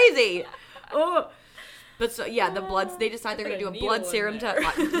 it's crazy. Oh. But so, yeah, the bloods, they decide they're going to do a blood serum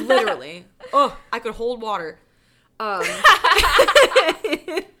test. Literally. Oh, I could hold water.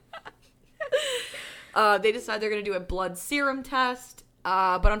 They decide they're going to do a blood serum test.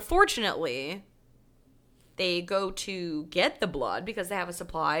 But unfortunately, they go to get the blood because they have a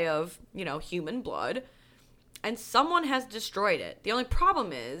supply of, you know, human blood. And someone has destroyed it. The only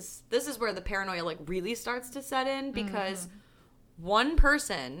problem is, this is where the paranoia, like, really starts to set in because one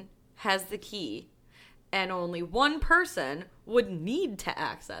person has the key and only one person would need to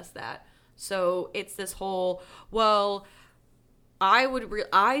access that. So it's this whole, well,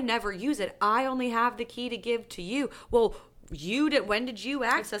 I never use it. I only have the key to give to you. Well, when did you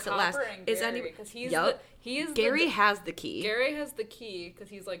access it last? Is any because Gary has the key. Gary has the key because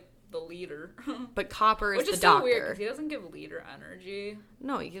he's like the leader. But Copper is the so doctor. Weird because he doesn't give leader energy.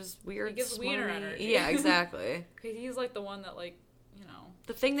 No, he gives weird. He gives weirder energy. Yeah, exactly. Because he's like the one that, like, you know.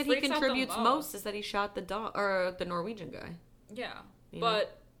 The thing that he contributes most is that he shot the Norwegian guy. Yeah,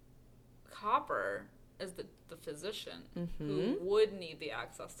 but Copper is the physician who would need the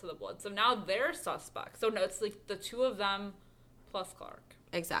access to the blood. So now they're suspects. So no, it's like the two of them plus Clark.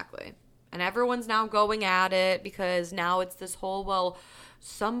 Exactly. And everyone's now going at it because now it's this whole, well,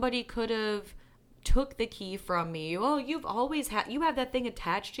 somebody could have took the key from me. Oh, you have that thing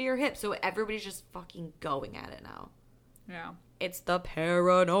attached to your hip. So everybody's just fucking going at it now. Yeah. It's the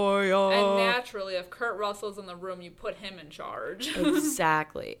paranoia. And naturally, if Kurt Russell's in the room, you put him in charge.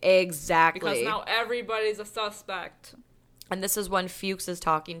 Exactly. Because now everybody's a suspect. And this is when Fuchs is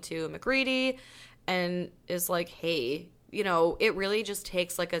talking to MacReady and is like, hey, you know, it really just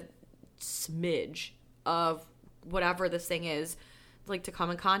takes like a smidge of whatever this thing is, like, to come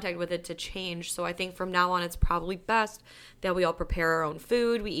in contact with it to change. So I think from now on, it's probably best that we all prepare our own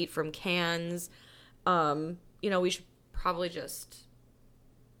food. We eat from cans. You know, we should probably just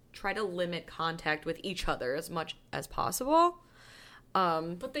try to limit contact with each other as much as possible.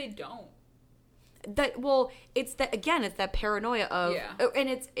 But they don't. It's that paranoia of, and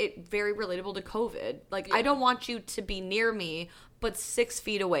it's very relatable to COVID. Like, I don't want you to be near me, but 6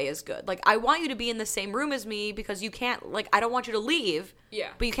 feet away is good. Like, I want you to be in the same room as me because you can't, like, I don't want you to leave,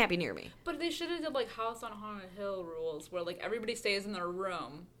 but you can't be near me. But they should have did, like, House on Haunted Hill rules where, like, everybody stays in their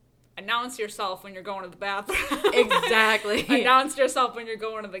room. Announce yourself when you're going to the bathroom. Exactly. Announce yourself when you're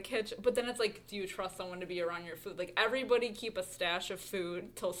going to the kitchen. But then it's like, do you trust someone to be around your food? Like, everybody keep a stash of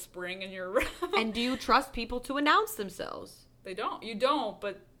food till spring in your room. And do you trust people to announce themselves? They don't. You don't.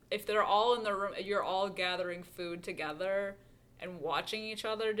 But if they're all in the room, you're all gathering food together and watching each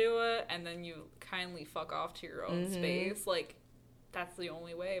other do it, and then you kindly fuck off to your own space, like, that's the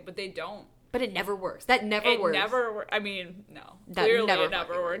only way. But they don't. But it never works. That never works. It never works. I mean, no. That clearly never it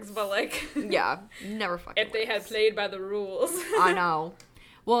never works, but, like... Yeah, never fucking if they had played by the rules. I know.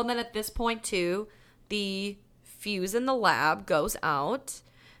 Well, and then at this point, too, the fuse in the lab goes out,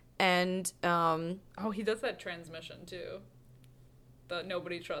 and... Oh, he does that transmission, too. The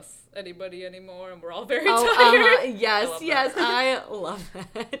nobody trusts anybody anymore, and we're all very tired. Yes, I love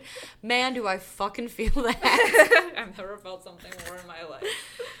that. Man, do I fucking feel that. I've never felt something more in my life.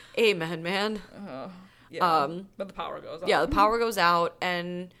 Amen, man. But the power goes out. Yeah, the power goes out,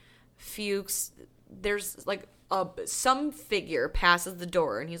 and Fuchs, there's like some figure passes the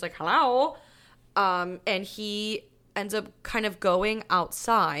door, and he's like, hello. And he ends up kind of going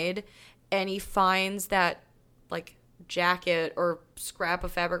outside, and he finds that, like, jacket or scrap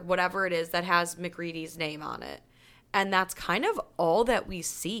of fabric, whatever it is, that has MacReady's name on it. And that's kind of all that we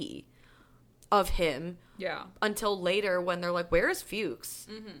see of him. Yeah. Until later when they're like, where is Fuchs?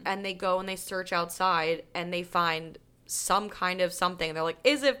 And they go and they search outside and they find some kind of something. They're like,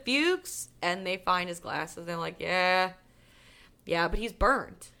 is it Fuchs? And they find his glasses and they're like, yeah, but he's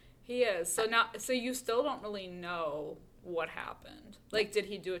burnt. He is. So you still don't really know what happened. Like, did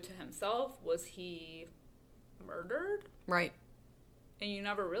he do it to himself? Was he murdered? Right. And you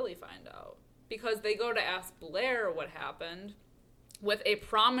never really find out. Because they go to ask Blair what happened with a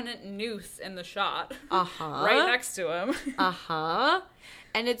prominent noose in the shot. Right next to him.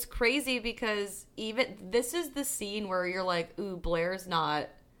 And it's crazy because even this is the scene where you're like, ooh, Blair's not,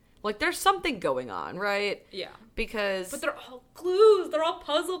 like, there's something going on, right? Yeah. Because... But they're all clues. They're all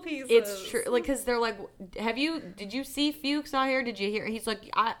puzzle pieces. It's true. Like, because they're like, did you see Fuchs out here? Did you hear? He's like,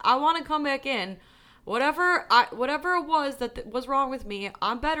 I want to come back in. Whatever it was that was wrong with me,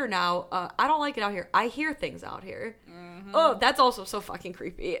 I'm better now. I don't like it out here. I hear things out here. Oh, that's also so fucking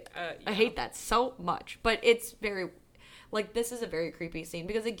creepy. Yeah. I hate that so much. But it's very, like, this is a very creepy scene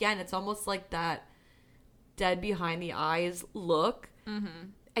because, again, it's almost like that dead behind the eyes look.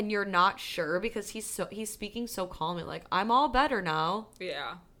 And you're not sure because he's speaking so calmly, like, I'm all better now.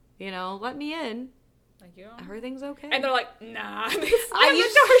 Yeah. You know, let me in. Like, you know, everything's okay. And they're like, nah.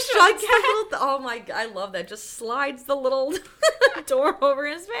 Oh my God, I love that. Just slides the little door over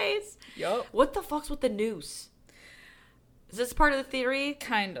his face. Yup. What the fuck's with the noose? Is this part of the theory?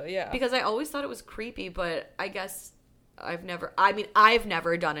 Kinda, yeah. Because I always thought it was creepy, but I guess I've never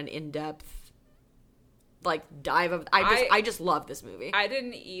done an in-depth, like, dive of... I just love this movie. I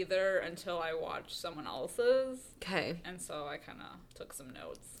didn't either until I watched someone else's. Okay. And so I kind of took some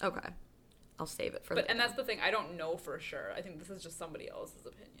notes. Okay. I'll save it for and that's the thing, I don't know for sure. I think this is just somebody else's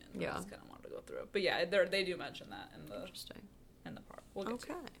opinion. Yeah. I just kind of wanted to go through it. But yeah, they do mention that in the part. We'll get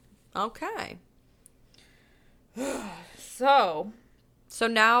to it. Okay. So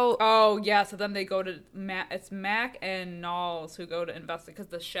now... Oh, yeah, so then they go to... It's Mac and Knowles who go to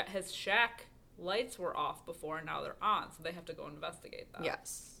investigate, because his shack lights were off before, and now they're on, so they have to go investigate that.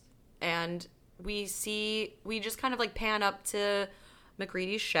 Yes. And we just kind of, like, pan up to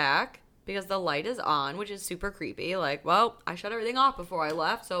MacReady's shack, because the light is on, which is super creepy. Like, well, I shut everything off before I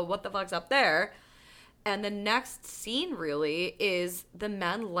left, so what the fuck's up there? And the next scene, really, is the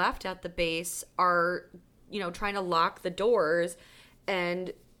men left at the base are, trying to lock the doors,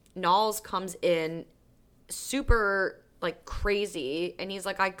 and Knowles comes in super like crazy. And he's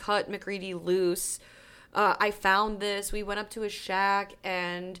like, I cut McGreedy loose. I found this. We went up to his shack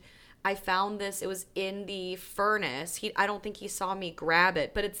and I found this. It was in the furnace. I don't think he saw me grab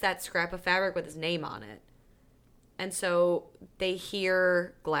it, but it's that scrap of fabric with his name on it. And so they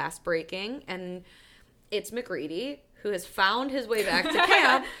hear glass breaking, and it's McGreedy, who has found his way back to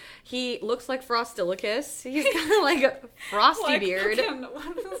camp. He looks like Frostilicus. He's got like a frosty beard.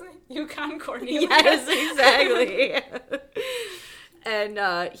 What is it? Yukon Cornelius. Yes, exactly.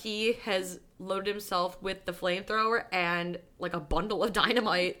 And he has loaded himself with the flamethrower and like a bundle of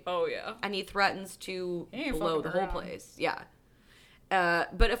dynamite. Oh, yeah. And he threatens to He ain't blow the fucking whole around. place. Yeah.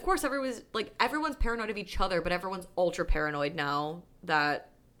 But of course, everyone's paranoid of each other, but everyone's ultra paranoid now that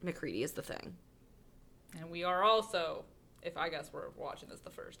McCready is the thing. And we are also, if I guess we're watching this the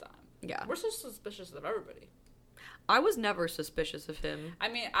first time. Yeah. We're so suspicious of everybody. I was never suspicious of him. I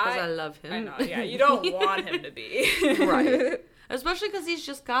mean, Because I love him. I know, yeah. You don't want him to be. Right. Especially because he's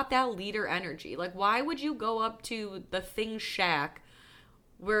just got that leader energy. Like, why would you go up to the thing shack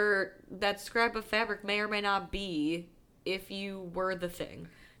where that scrap of fabric may or may not be if you were the thing?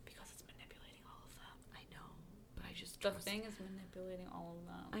 Because it's manipulating all of them. I know, but I just The trust thing is manipulating all of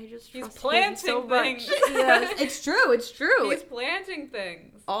them. I just He's trust him planting so much. things. Yes, it's true. It's true. He's planting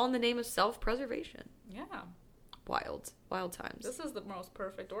things. All in the name of self-preservation. Yeah. Wild times. This is the most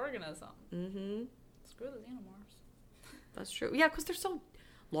perfect organism. Mm-hmm. Screw the xenomorphs. That's true. Yeah, because they're so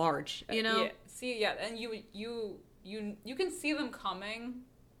large, you know? Yeah. See, yeah, and you can see them coming,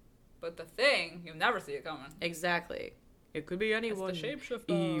 but the thing, you never see it coming. Exactly. It could be anyone. It's the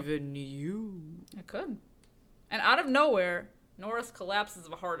shapeshifter. Even you. It could. And out of nowhere, Norris collapses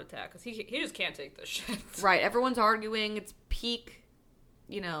of a heart attack because he just can't take this shit. Right. Everyone's arguing. It's peak,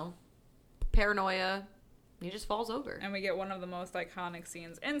 paranoia. He just falls over. And we get one of the most iconic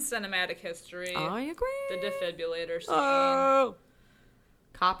scenes in cinematic history. I agree. The defibrillator scene. Oh.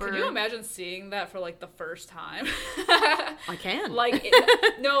 Copper. Can you imagine seeing that for, like, the first time? I can. Like,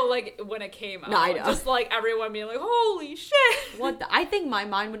 when it came out. No, I know. Just, like, everyone being like, holy shit. What? I think my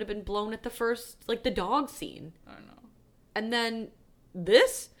mind would have been blown at the first, like, the dog scene. I don't know. And then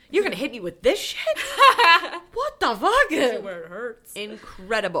this? You're going to hit me with this shit? What the fuck? See where it hurts.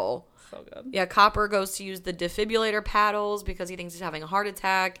 Incredible. So good. Yeah, Copper goes to use the defibrillator paddles because he thinks he's having a heart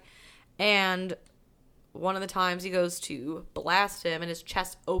attack. And one of the times he goes to blast him and his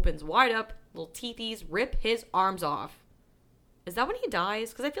chest opens wide up. Little teethies rip his arms off. Is that when he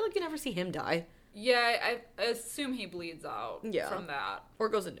dies? Because I feel like you never see him die. Yeah, I assume he bleeds out from that. Or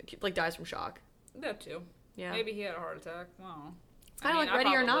goes into, like, dies from shock. That too. Yeah. Maybe he had a heart attack. Wow. It's kind of like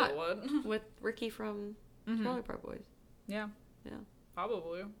Ready or Not. Would. With Ricky from Trailer Park Boys. Yeah. Yeah.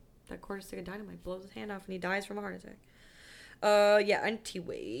 Probably. That quarter stick of dynamite blows his hand off and he dies from a heart attack.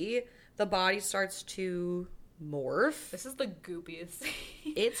 Anyway, the body starts to morph. This is the goopiest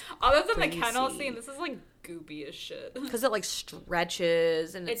scene. It's other than crazy. the kennel scene, this is like goopy as shit. Because it like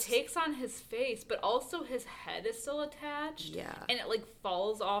stretches and it takes on his face, but also his head is still attached. Yeah. And it like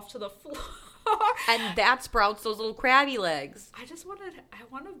falls off to the floor. And that sprouts those little crabby legs. I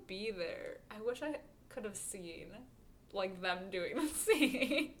want to be there. I wish I could have seen like them doing the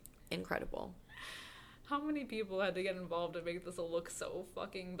scene. Incredible. How many people had to get involved to make this look so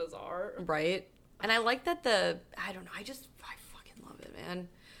fucking bizarre? Right? And I like that I don't know, I fucking love it,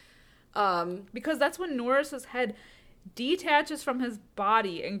 man. Because that's when Norris's head detaches from his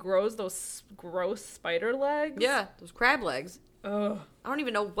body and grows those gross spider legs. Yeah, those crab legs. Ugh. I don't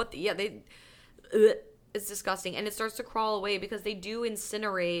even know what it's disgusting. And it starts to crawl away because they do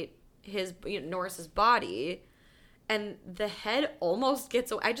incinerate Norris's body. And the head almost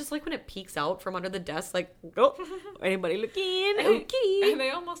gets away. I just like when it peeks out from under the desk, like, oh, anybody looking? Okay. And they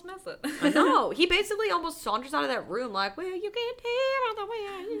almost miss it. I know. He basically almost saunters out of that room like, well, you can't tell the way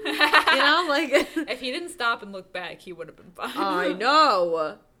I like. If he didn't stop and look back, he would have been fine. I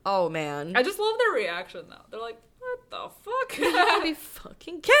know. Oh, man. I just love their reaction, though. They're like, what the fuck? You gotta be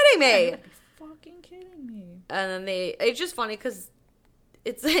fucking kidding me. You gotta be fucking kidding me. And then it's just funny because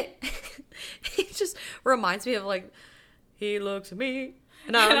it's like, it just reminds me of like, he looks at me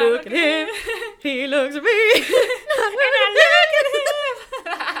and I look at him. He looks at me and I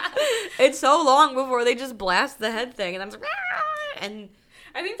look at him. It's so long before they just blast the head thing and I'm just like, and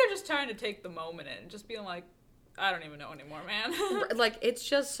I think they're just trying to take the moment in, just being like, I don't even know anymore, man. like it's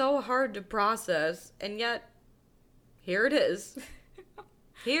just so hard to process, and yet here it is.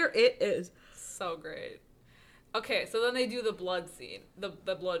 Here it is. So great. Okay, so then they do the blood scene, the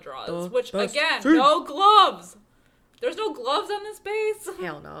blood draws, The which best again, scene. no gloves. There's no gloves on this base.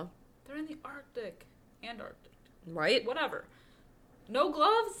 Hell no. They're in the Arctic, Antarctic, Right? whatever. No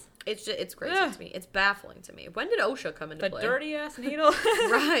gloves. It's crazy Ugh. to me. It's baffling to me. When did OSHA come into The play? dirty ass needle.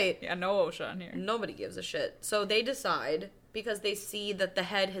 Right. Yeah, no OSHA in here. Nobody gives a shit. So they decide, because they see that the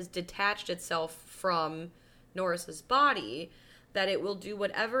head has detached itself from Norris's body, that it will do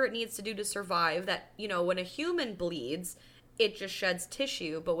whatever it needs to do to survive. That, you know, when a human bleeds, it just sheds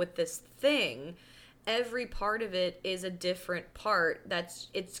tissue. But with this thing, every part of it is a different part.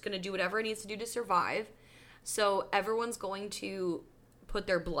 It's going to do whatever it needs to do to survive. So everyone's going to put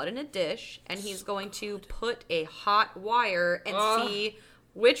their blood in a dish, and he's going to put a hot wire and see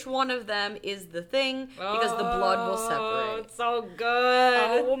which one of them is the thing, because the blood will separate. It's so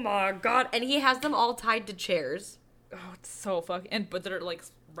good. Oh my god. And he has them all tied to chairs. Oh, it's so fucking... But they're, like,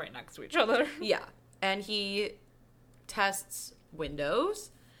 right next to each other. Yeah. And he tests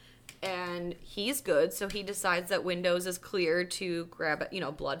Windows, and he's good, so he decides that Windows is clear to grab, you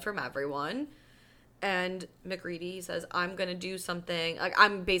know, blood from everyone. And McReady says, I'm going to do something. Like,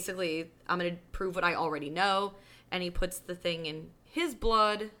 I'm going to prove what I already know. And he puts the thing in his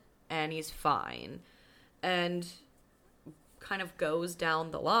blood, and he's fine. And kind of goes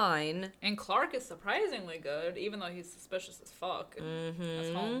down the line. And Clark is surprisingly good, even though he's suspicious as fuck in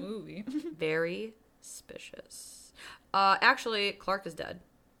this whole movie. Very suspicious. Actually, Clark is dead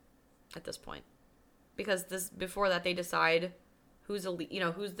at this point. Because before that, they decide who's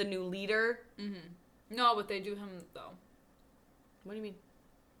who's the new leader. No, but they do him, though. What do you mean?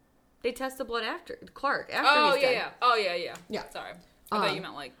 They test the blood after Clark. Oh, He's yeah, dead. yeah. Oh, yeah. Yeah. Sorry. I thought you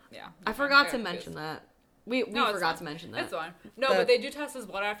meant, like, yeah. I forgot to mention that. We No, forgot to mention that. It's fine. No, but they do test his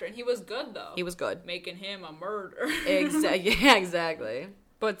blood after, and he was good, though. He was good. Making him a murderer. Yeah, exactly.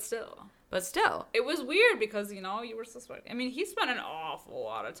 But still. But still. It was weird because, you know, you were suspecting. I mean, he spent an awful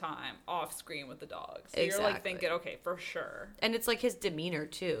lot of time off screen with the dogs. So you're, like, Exactly. thinking, okay, for sure. And it's like his demeanor,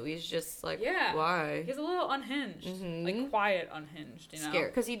 too. He's just like, Yeah. why? He's a little unhinged. Like, quiet unhinged, you know?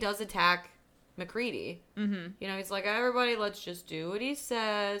 Scared. Because he does attack McReady. You know, he's like, everybody, let's just do what he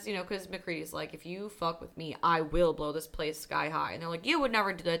says. You know, because McReady's like, if you fuck with me, I will blow this place sky high. And they're like, you would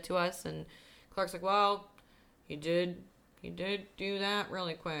never do that to us. And Clark's like, well, he did do that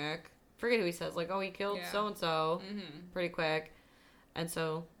really quick. Forget who he says. Like, oh, he killed so-and-so pretty quick. And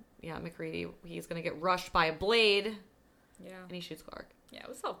so, yeah, McReady, he's going to get rushed by a blade. Yeah. And he shoots Clark. Yeah, it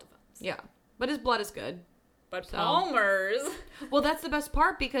was self-defense. Yeah. But his blood is good. But So- Palmer's... Well, that's the best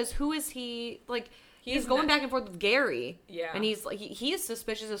part, because who is he? Like, he's going back and forth with Gary. Yeah. And he's like, he is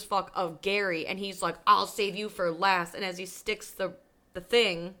suspicious as fuck of Gary, and he's like, I'll save you for last. And as he sticks the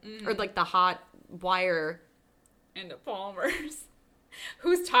thing, or like the hot wire. into Palmer's,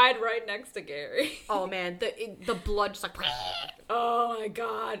 who's tied right next to Gary. Oh man, the blood just like. Oh my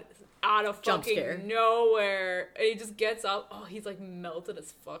god. Out of Jump fucking scare. nowhere. And he just gets up. Oh, he's like melted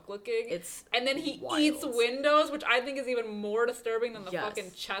as fuck looking. And then he wild. eats windows, which I think is even more disturbing than the Yes.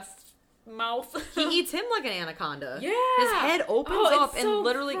 fucking chest mouth. He eats him like an anaconda. Yeah. His head opens Oh, up it's and so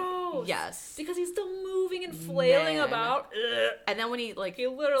literally. gross. Yes. Because he's still moving and flailing Man. about. Ugh. And then when he like He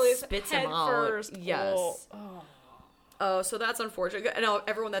literally spits head him out. first. Yes. Oh. Oh, so that's unfortunate. And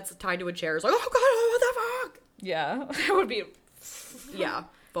everyone that's tied to a chair is like, oh god, what the fuck? Yeah. That would be... Yeah.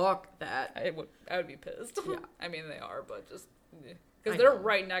 Fuck that. I would be pissed. Yeah. I mean, they are, but just... I Because they're know.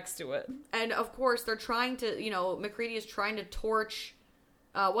 right next to it. And of course, they're trying to, McCready is trying to torch,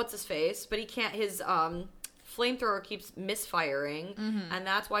 what's his face, but he can't. His flamethrower keeps misfiring, and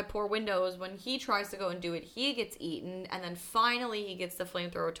that's why poor Windows, when he tries to go and do it, he gets eaten, and then finally he gets the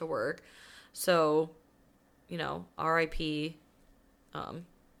flamethrower to work. So, R.I.P.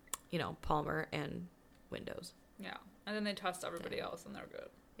 Palmer and Windows. Yeah. And then they test everybody else, and they're good.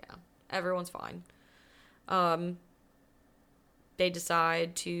 Yeah, everyone's fine. They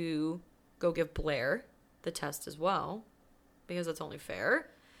decide to go give Blair the test as well, because it's only fair.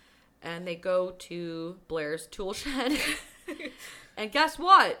 And they go to Blair's tool shed. And guess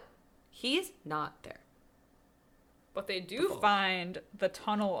what? He's not there. But they do find the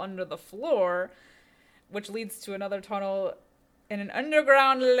tunnel under the floor, which leads to another tunnel in an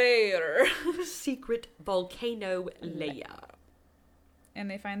underground layer. Secret volcano layer. And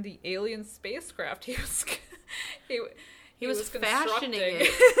they find the alien spacecraft he was fashioning constructing.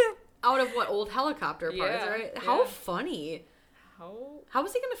 it out of what, old helicopter parts, Yeah, right? yeah. How funny. How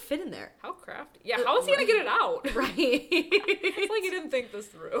is he going to fit in there? How crafty. Yeah, how is he going to get it out? Right. It's like he didn't think this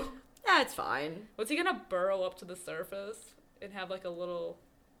through. That's fine. Was he going to burrow up to the surface and have like a little,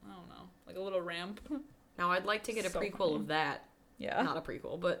 I don't know, like a little ramp? Now, I'd like to get a So prequel funny. of that. Yeah. Not a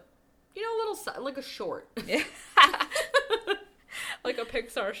prequel, but, a little, like a short. Yeah. Like a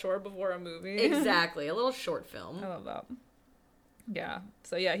Pixar short before a movie. Exactly. A little short film. I love that. Yeah.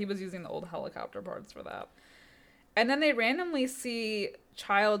 So yeah, he was using the old helicopter parts for that. And then they randomly see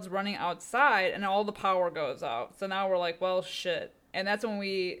Child's running outside and all the power goes out. So now we're like, well, shit. And that's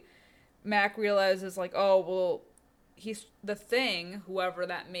when Mac realizes, like, oh, well, he's the thing, whoever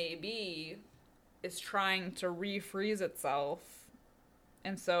that may be, is trying to refreeze itself.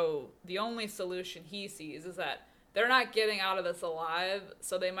 And so the only solution he sees is that they're not getting out of this alive,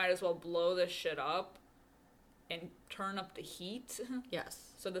 so they might as well blow this shit up and turn up the heat.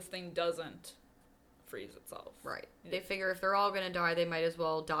 Yes. So this thing doesn't freeze itself. Right. They figure if they're all going to die, they might as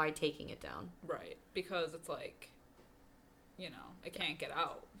well die taking it down. Right. Because it's like, it can't get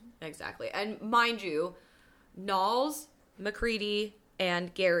out. Exactly. And mind you, Knowles, MacReady,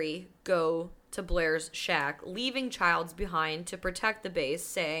 and Gary go to Blair's shack, leaving Childs behind to protect the base,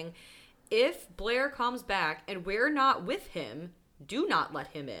 saying, if Blair comes back and we're not with him, do not let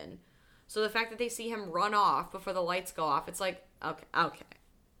him in. So the fact that they see him run off before the lights go off, it's like, okay.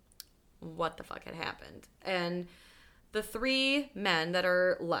 What the fuck had happened? And the 3 men that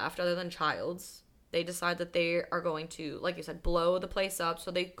are left, other than Childs, they decide that they are going to, like you said, blow the place up.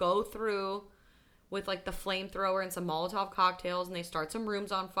 So they go through with, like, the flamethrower and some Molotov cocktails, and they start some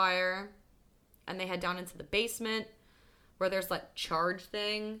rooms on fire. And they head down into the basement where there's, like, charge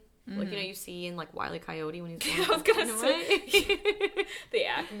thing. Mm-hmm. Like, you see in, like, Wile E. Coyote when he's going I was going to say, the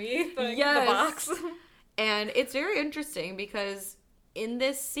Acme thing, yes. The box. And it's very interesting because in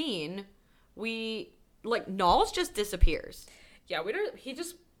this scene, Knowles just disappears. Yeah, he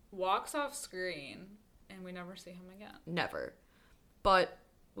just walks off screen and we never see him again. Never. But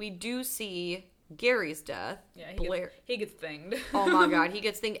we do see Gary's death. Yeah, Blair. He gets thinged. Oh my god, he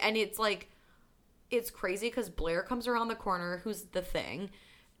gets thinged. And it's like, it's crazy because Blair comes around the corner, who's the thing,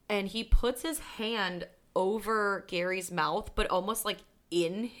 and he puts his hand over Gary's mouth, but almost like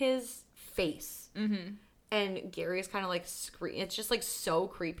in his face. Mm-hmm. And Gary's kind of like screaming. It's just like so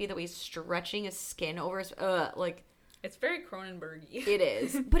creepy that he's stretching his skin over his, like. It's very Cronenberg-y. It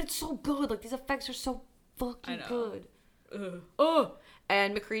is. But it's so good. Like, these effects are so fucking good. Ugh. Oh.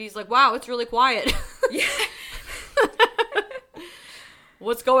 And MacReady's like, wow, it's really quiet. Yeah.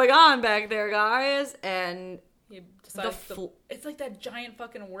 What's going on back there, guys? And he decides it's like that giant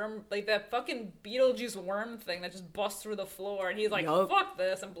fucking worm, like that fucking Beetlejuice worm thing that just busts through the floor. And he's like, fuck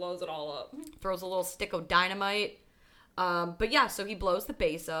this, and blows it all up. Throws a little stick of dynamite. But yeah, so he blows the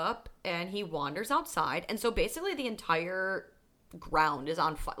base up and he wanders outside. And so basically the entire ground is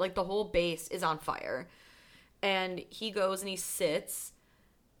on fire. Like the whole base is on fire. And he goes and he sits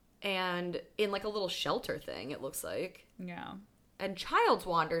and in like a little shelter thing, it looks like. Yeah. And Childs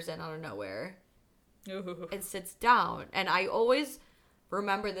wanders in out of nowhere. Ooh. And sits down. And I always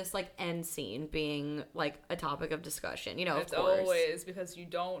remember this like end scene being like a topic of discussion, of course. It's always because you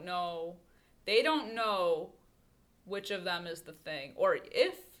don't know. They don't know which of them is the thing, or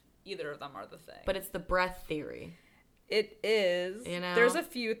if either of them are the thing. But it's the breath theory. It is. There's a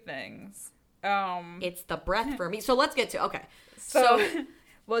few things. It's the breath for me. So let's get to So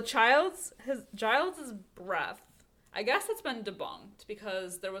well, Giles' breath, I guess it's been debunked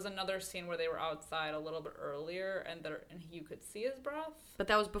because there was another scene where they were outside a little bit earlier and you could see his breath. But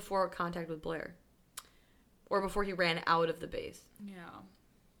that was before contact with Blair. Or before he ran out of the base. Yeah.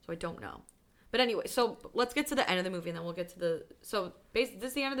 So I don't know. But anyway, so let's get to the end of the movie and then we'll get to the... So this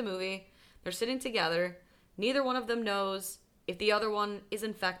is the end of the movie. They're sitting together. Neither one of them knows if the other one is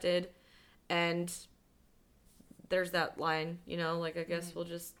infected. And there's that line, I guess we'll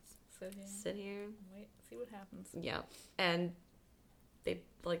just sit here. Wait, see what happens. Yeah. And they,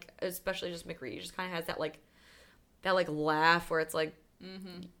 especially just MacReady just kind of has that laugh where it's like,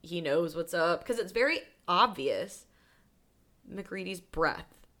 mm-hmm. He knows what's up. Because it's very obvious MacReady's breath.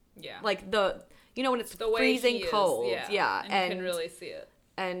 Yeah. Like when it's the freezing cold. Yeah. And you can really see it.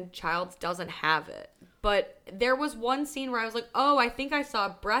 And Childs doesn't have it. But there was one scene where I was like, oh, I think I saw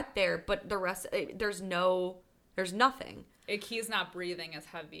breath there, but the rest, there's nothing. He's not breathing as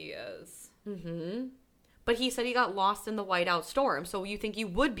heavy as... Mm-hmm. But he said he got lost in the whiteout storm, so you think you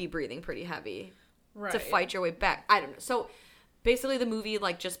would be breathing pretty heavy to fight your way back. I don't know. So basically the movie,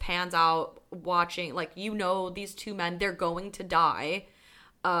 just pans out watching, these 2 men, they're going to die.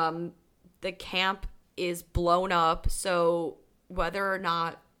 The camp is blown up, so whether or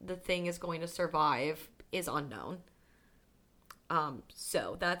not the thing is going to survive is unknown.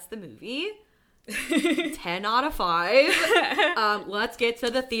 So that's the movie. 10 out of 5. Let's get to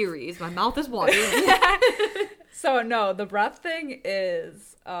the theories. My mouth is watering. So no, the breath thing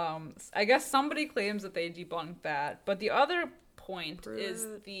is, I guess somebody claims that they debunked that, but the other point is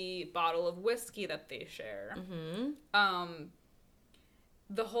the bottle of whiskey that they share. Mm-hmm.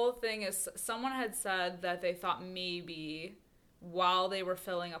 The whole thing is someone had said that they thought maybe while they were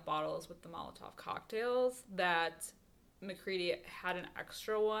filling up bottles with the Molotov cocktails that McCready had an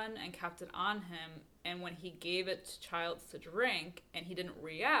extra one and kept it on him, and when he gave it to Childs to drink and he didn't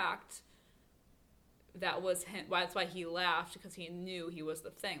react, that was him. That's why he laughed, because he knew he was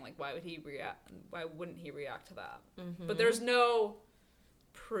the thing. Like, why would he react? Why wouldn't he react to that? Mm-hmm. But there's no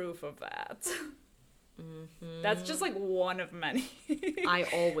proof of that. Mm-hmm. That's just like one of many. I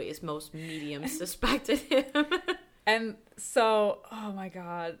always most medium suspected him. And so, oh my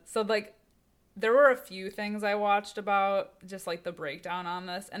God. So like, there were a few things I watched about just like the breakdown on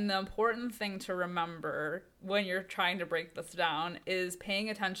this. And the important thing to remember when you're trying to break this down is paying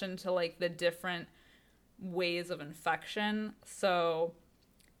attention to like the different ways of infection. So,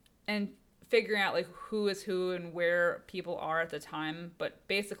 and figuring out like who is who and where people are at the time. But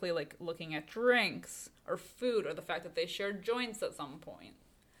basically like looking at drinks or food or the fact that they shared joints at some point.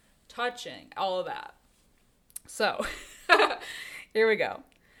 Touching, all of that. So, here we go.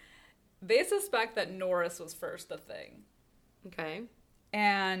 They suspect that Norris was first the thing. Okay.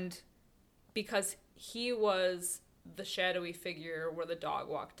 And because he was the shadowy figure where the dog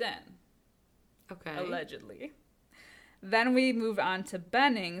walked in. Okay. Allegedly. Then we move on to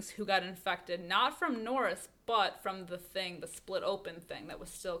Bennings, who got infected not from Norris, but from the thing, the split open thing that was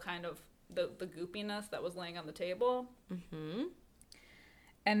still kind of the goopiness that was laying on the table. Mm-hmm.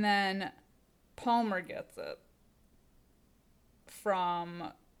 And then Palmer gets it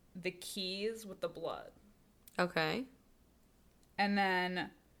from the keys with the blood. Okay. And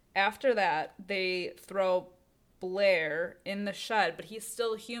then after that, they throw Blair in the shed, but he's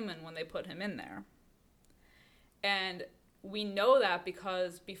still human when they put him in there. And we know that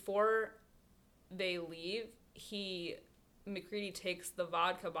because before they leave, McCready takes the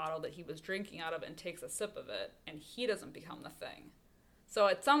vodka bottle that he was drinking out of and takes a sip of it, and he doesn't become the thing. So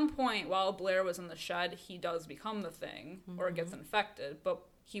at some point, while Blair was in the shed, he does become the thing, or gets infected, but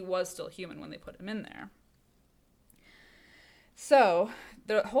he was still human when they put him in there. So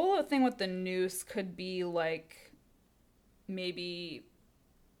the whole thing with the noose could be like, maybe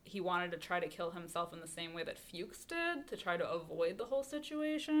he wanted to try to kill himself in the same way that Fuchs did, to try to avoid the whole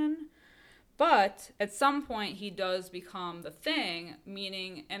situation. But at some point, he does become the thing,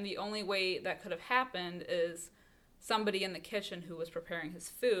 meaning, and the only way that could have happened is somebody in the kitchen who was preparing his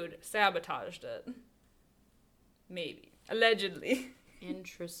food sabotaged it. Maybe. Allegedly.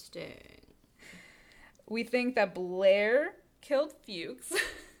 Interesting. We think that Blair killed Fuchs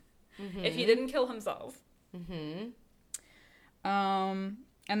if he didn't kill himself. Mm-hmm.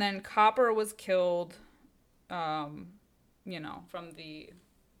 And then Copper was killed, from the...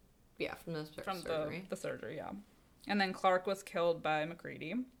 Yeah, from the surgery. The surgery, yeah. And then Clark was killed by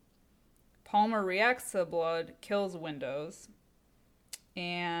McCready. Palmer reacts to the blood, kills Windows.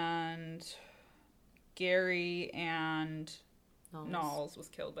 And Gary and Knowles was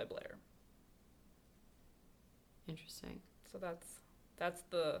killed by Blair. Interesting. So that's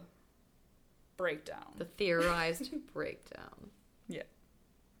the breakdown. The theorized breakdown. Yeah.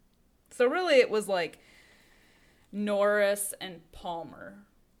 So really it was like Norris and Palmer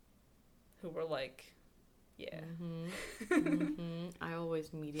who were like, yeah. Mm-hmm. Mm-hmm. I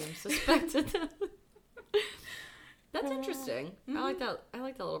always medium suspected them. That's interesting. Mm-hmm. I like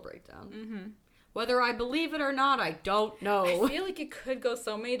that little breakdown. Mm-hmm. Whether I believe it or not, I don't know. I feel like it could go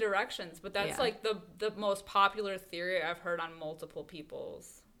so many directions, but that's like the most popular theory I've heard on multiple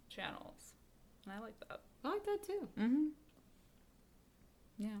people's channels. And I like that. I like that too. Mm-hmm.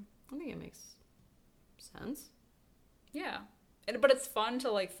 Yeah. I think it makes sense. Yeah. But it's fun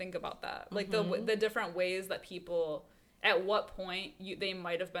to like think about that. Like the different ways that people, at what point they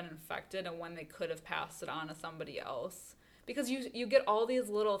might have been infected and when they could have passed it on to somebody else. Because you get all these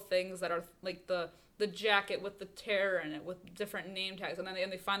little things that are like the jacket with the tear in it with different name tags, and then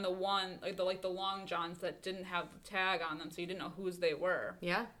they find the one like the long johns that didn't have the tag on them, so you didn't know whose they were.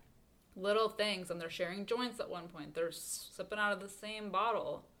 Yeah. Little things, and they're sharing joints at one point. They're sipping out of the same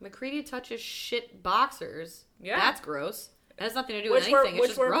bottle. McCready touches shit boxers. Yeah. That's gross. It has nothing to do with anything. It's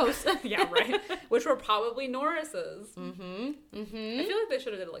just gross. Yeah, right. Which were probably Norris's. Mm-hmm. Mm-hmm. I feel like they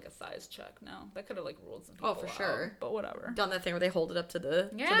should have did like a size check. No, that could have like ruled some people out. Oh, for sure. But whatever. Done that thing where they hold it up to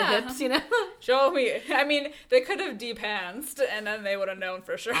the hips, you know? Show me. I mean, they could have de-pantsed, and then they would have known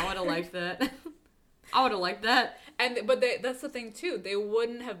for sure. I would have liked that. I would have liked that. But that's the thing too. They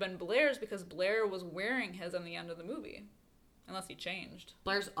wouldn't have been Blair's because Blair was wearing his in the end of the movie, unless he changed.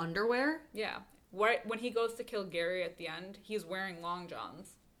 Blair's underwear? Yeah. Right when he goes to kill Gary at the end, he's wearing long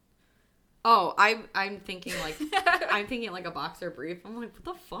johns. Oh, I'm thinking like like a boxer brief. I'm like, what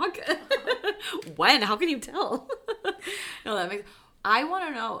the fuck? When? How can you tell? No, that makes. I want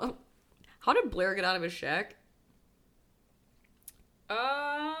to know, how did Blair get out of his shack?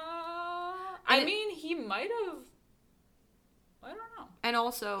 I mean, he might have And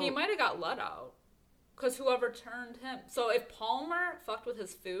also... He might have got let out. Because whoever turned him... So if Palmer fucked with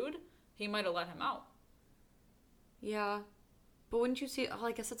his food, he might have let him out. Yeah. But wouldn't you see... Oh,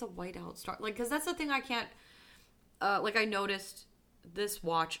 I guess it's a whiteout star. Like, because that's the thing I can't... like, I noticed this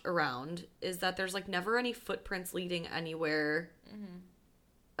watch around is that there's, like, never any footprints leading anywhere. Mm-hmm.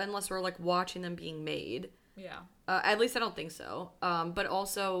 Unless we're, like, watching them being made. Yeah. At least I don't think so. But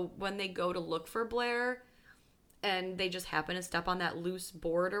also, when they go to look for Blair... and they just happen to step on that loose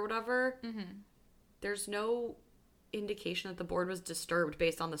board or whatever, there's no indication that the board was disturbed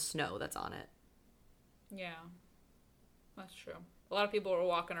based on the snow that's on it. Yeah, that's true. A lot of people were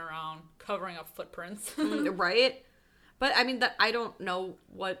walking around covering up footprints. Right? But, I mean, that I don't know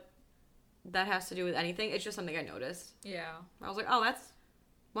what that has to do with anything. It's just something I noticed. Yeah. I was like, oh, that's...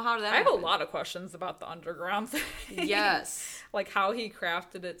 Well, how did that I have happen? a lot of questions about the underground thing. Yes. Like, how he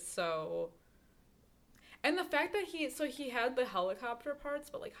crafted it so... And the fact that he had the helicopter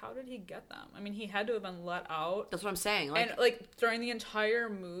parts, but, like, how did he get them? I mean, he had to have been let out. That's what I'm saying. Like, and, like, during the entire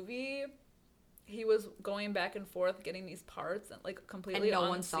movie, he was going back and forth getting these parts, and, like, completely and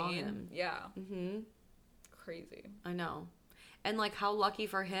no unseen. one saw him. Yeah. Mm-hmm. Crazy. I know. And, like, how lucky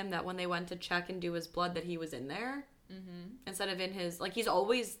for him that when they went to check and do his blood that he was in there. Mm-hmm. Instead of in his... Like, he's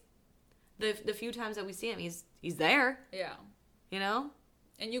always... The few times that we see him, he's there. Yeah. You know?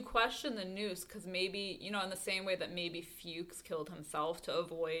 And you question the noose because maybe, you know, in the same way that maybe Fuchs killed himself to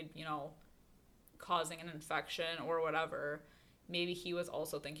avoid, you know, causing an infection or whatever, maybe he was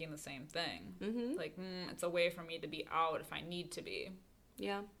also thinking the same thing. Mm-hmm. Like, it's a way for me to be out if I need to be.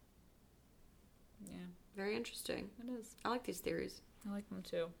 Yeah. Yeah. Very interesting. It is. I like these theories. I like them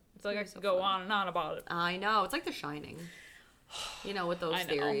too. It's like I could go on and on about it. I know. It's like The Shining. You know, with those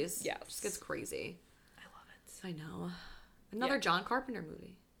theories. Yes. It just gets crazy. I love it. I know. Another John Carpenter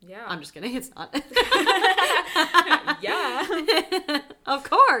movie. Yeah. I'm just kidding. It's not. Yeah. Of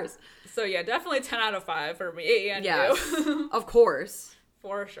course. So, yeah, definitely 10 out of 5 for me and you. Of course.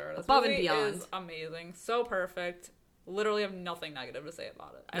 For sure. This Above movie and beyond. is amazing. So perfect. Literally have nothing negative to say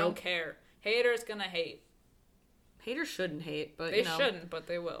about it. I don't care. Haters gonna hate. Haters shouldn't hate, but they shouldn't, but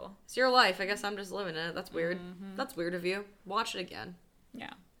they will. It's your life. I guess I'm just living it. That's weird. Mm-hmm. That's weird of you. Watch it again.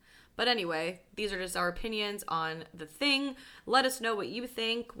 Yeah. But anyway, these are just our opinions on The Thing. Let us know what you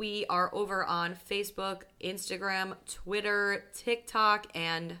think. We are over on Facebook, Instagram, Twitter, TikTok,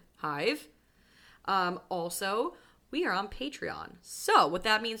 and Hive. Also, we are on Patreon. So, what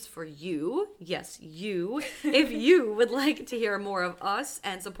that means for you, yes, you, if you would like to hear more of us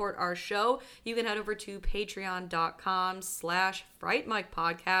and support our show, you can head over to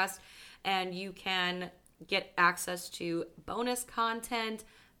patreon.com/FrightMikePodcast, and you can get access to bonus content,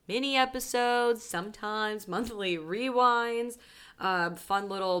 mini episodes, sometimes monthly rewinds, fun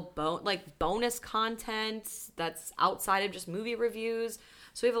little bonus content that's outside of just movie reviews.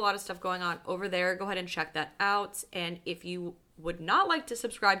 So we have a lot of stuff going on over there. Go ahead and check that out. And if you would not like to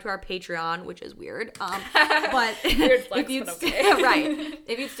subscribe to our Patreon, which is weird, but weird flex, but okay. Right,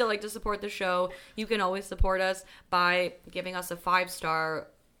 if you'd still like to support the show, you can always support us by giving us a 5-star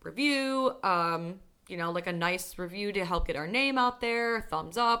review. You know, like a nice review to help get our name out there,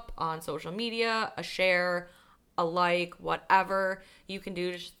 thumbs up on social media, a share, a like, whatever you can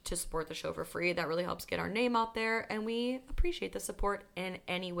do to support the show for free. That really helps get our name out there, and we appreciate the support in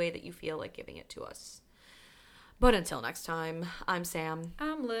any way that you feel like giving it to us. But until next time, I'm Sam.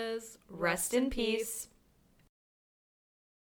 I'm Liz. Rest in peace.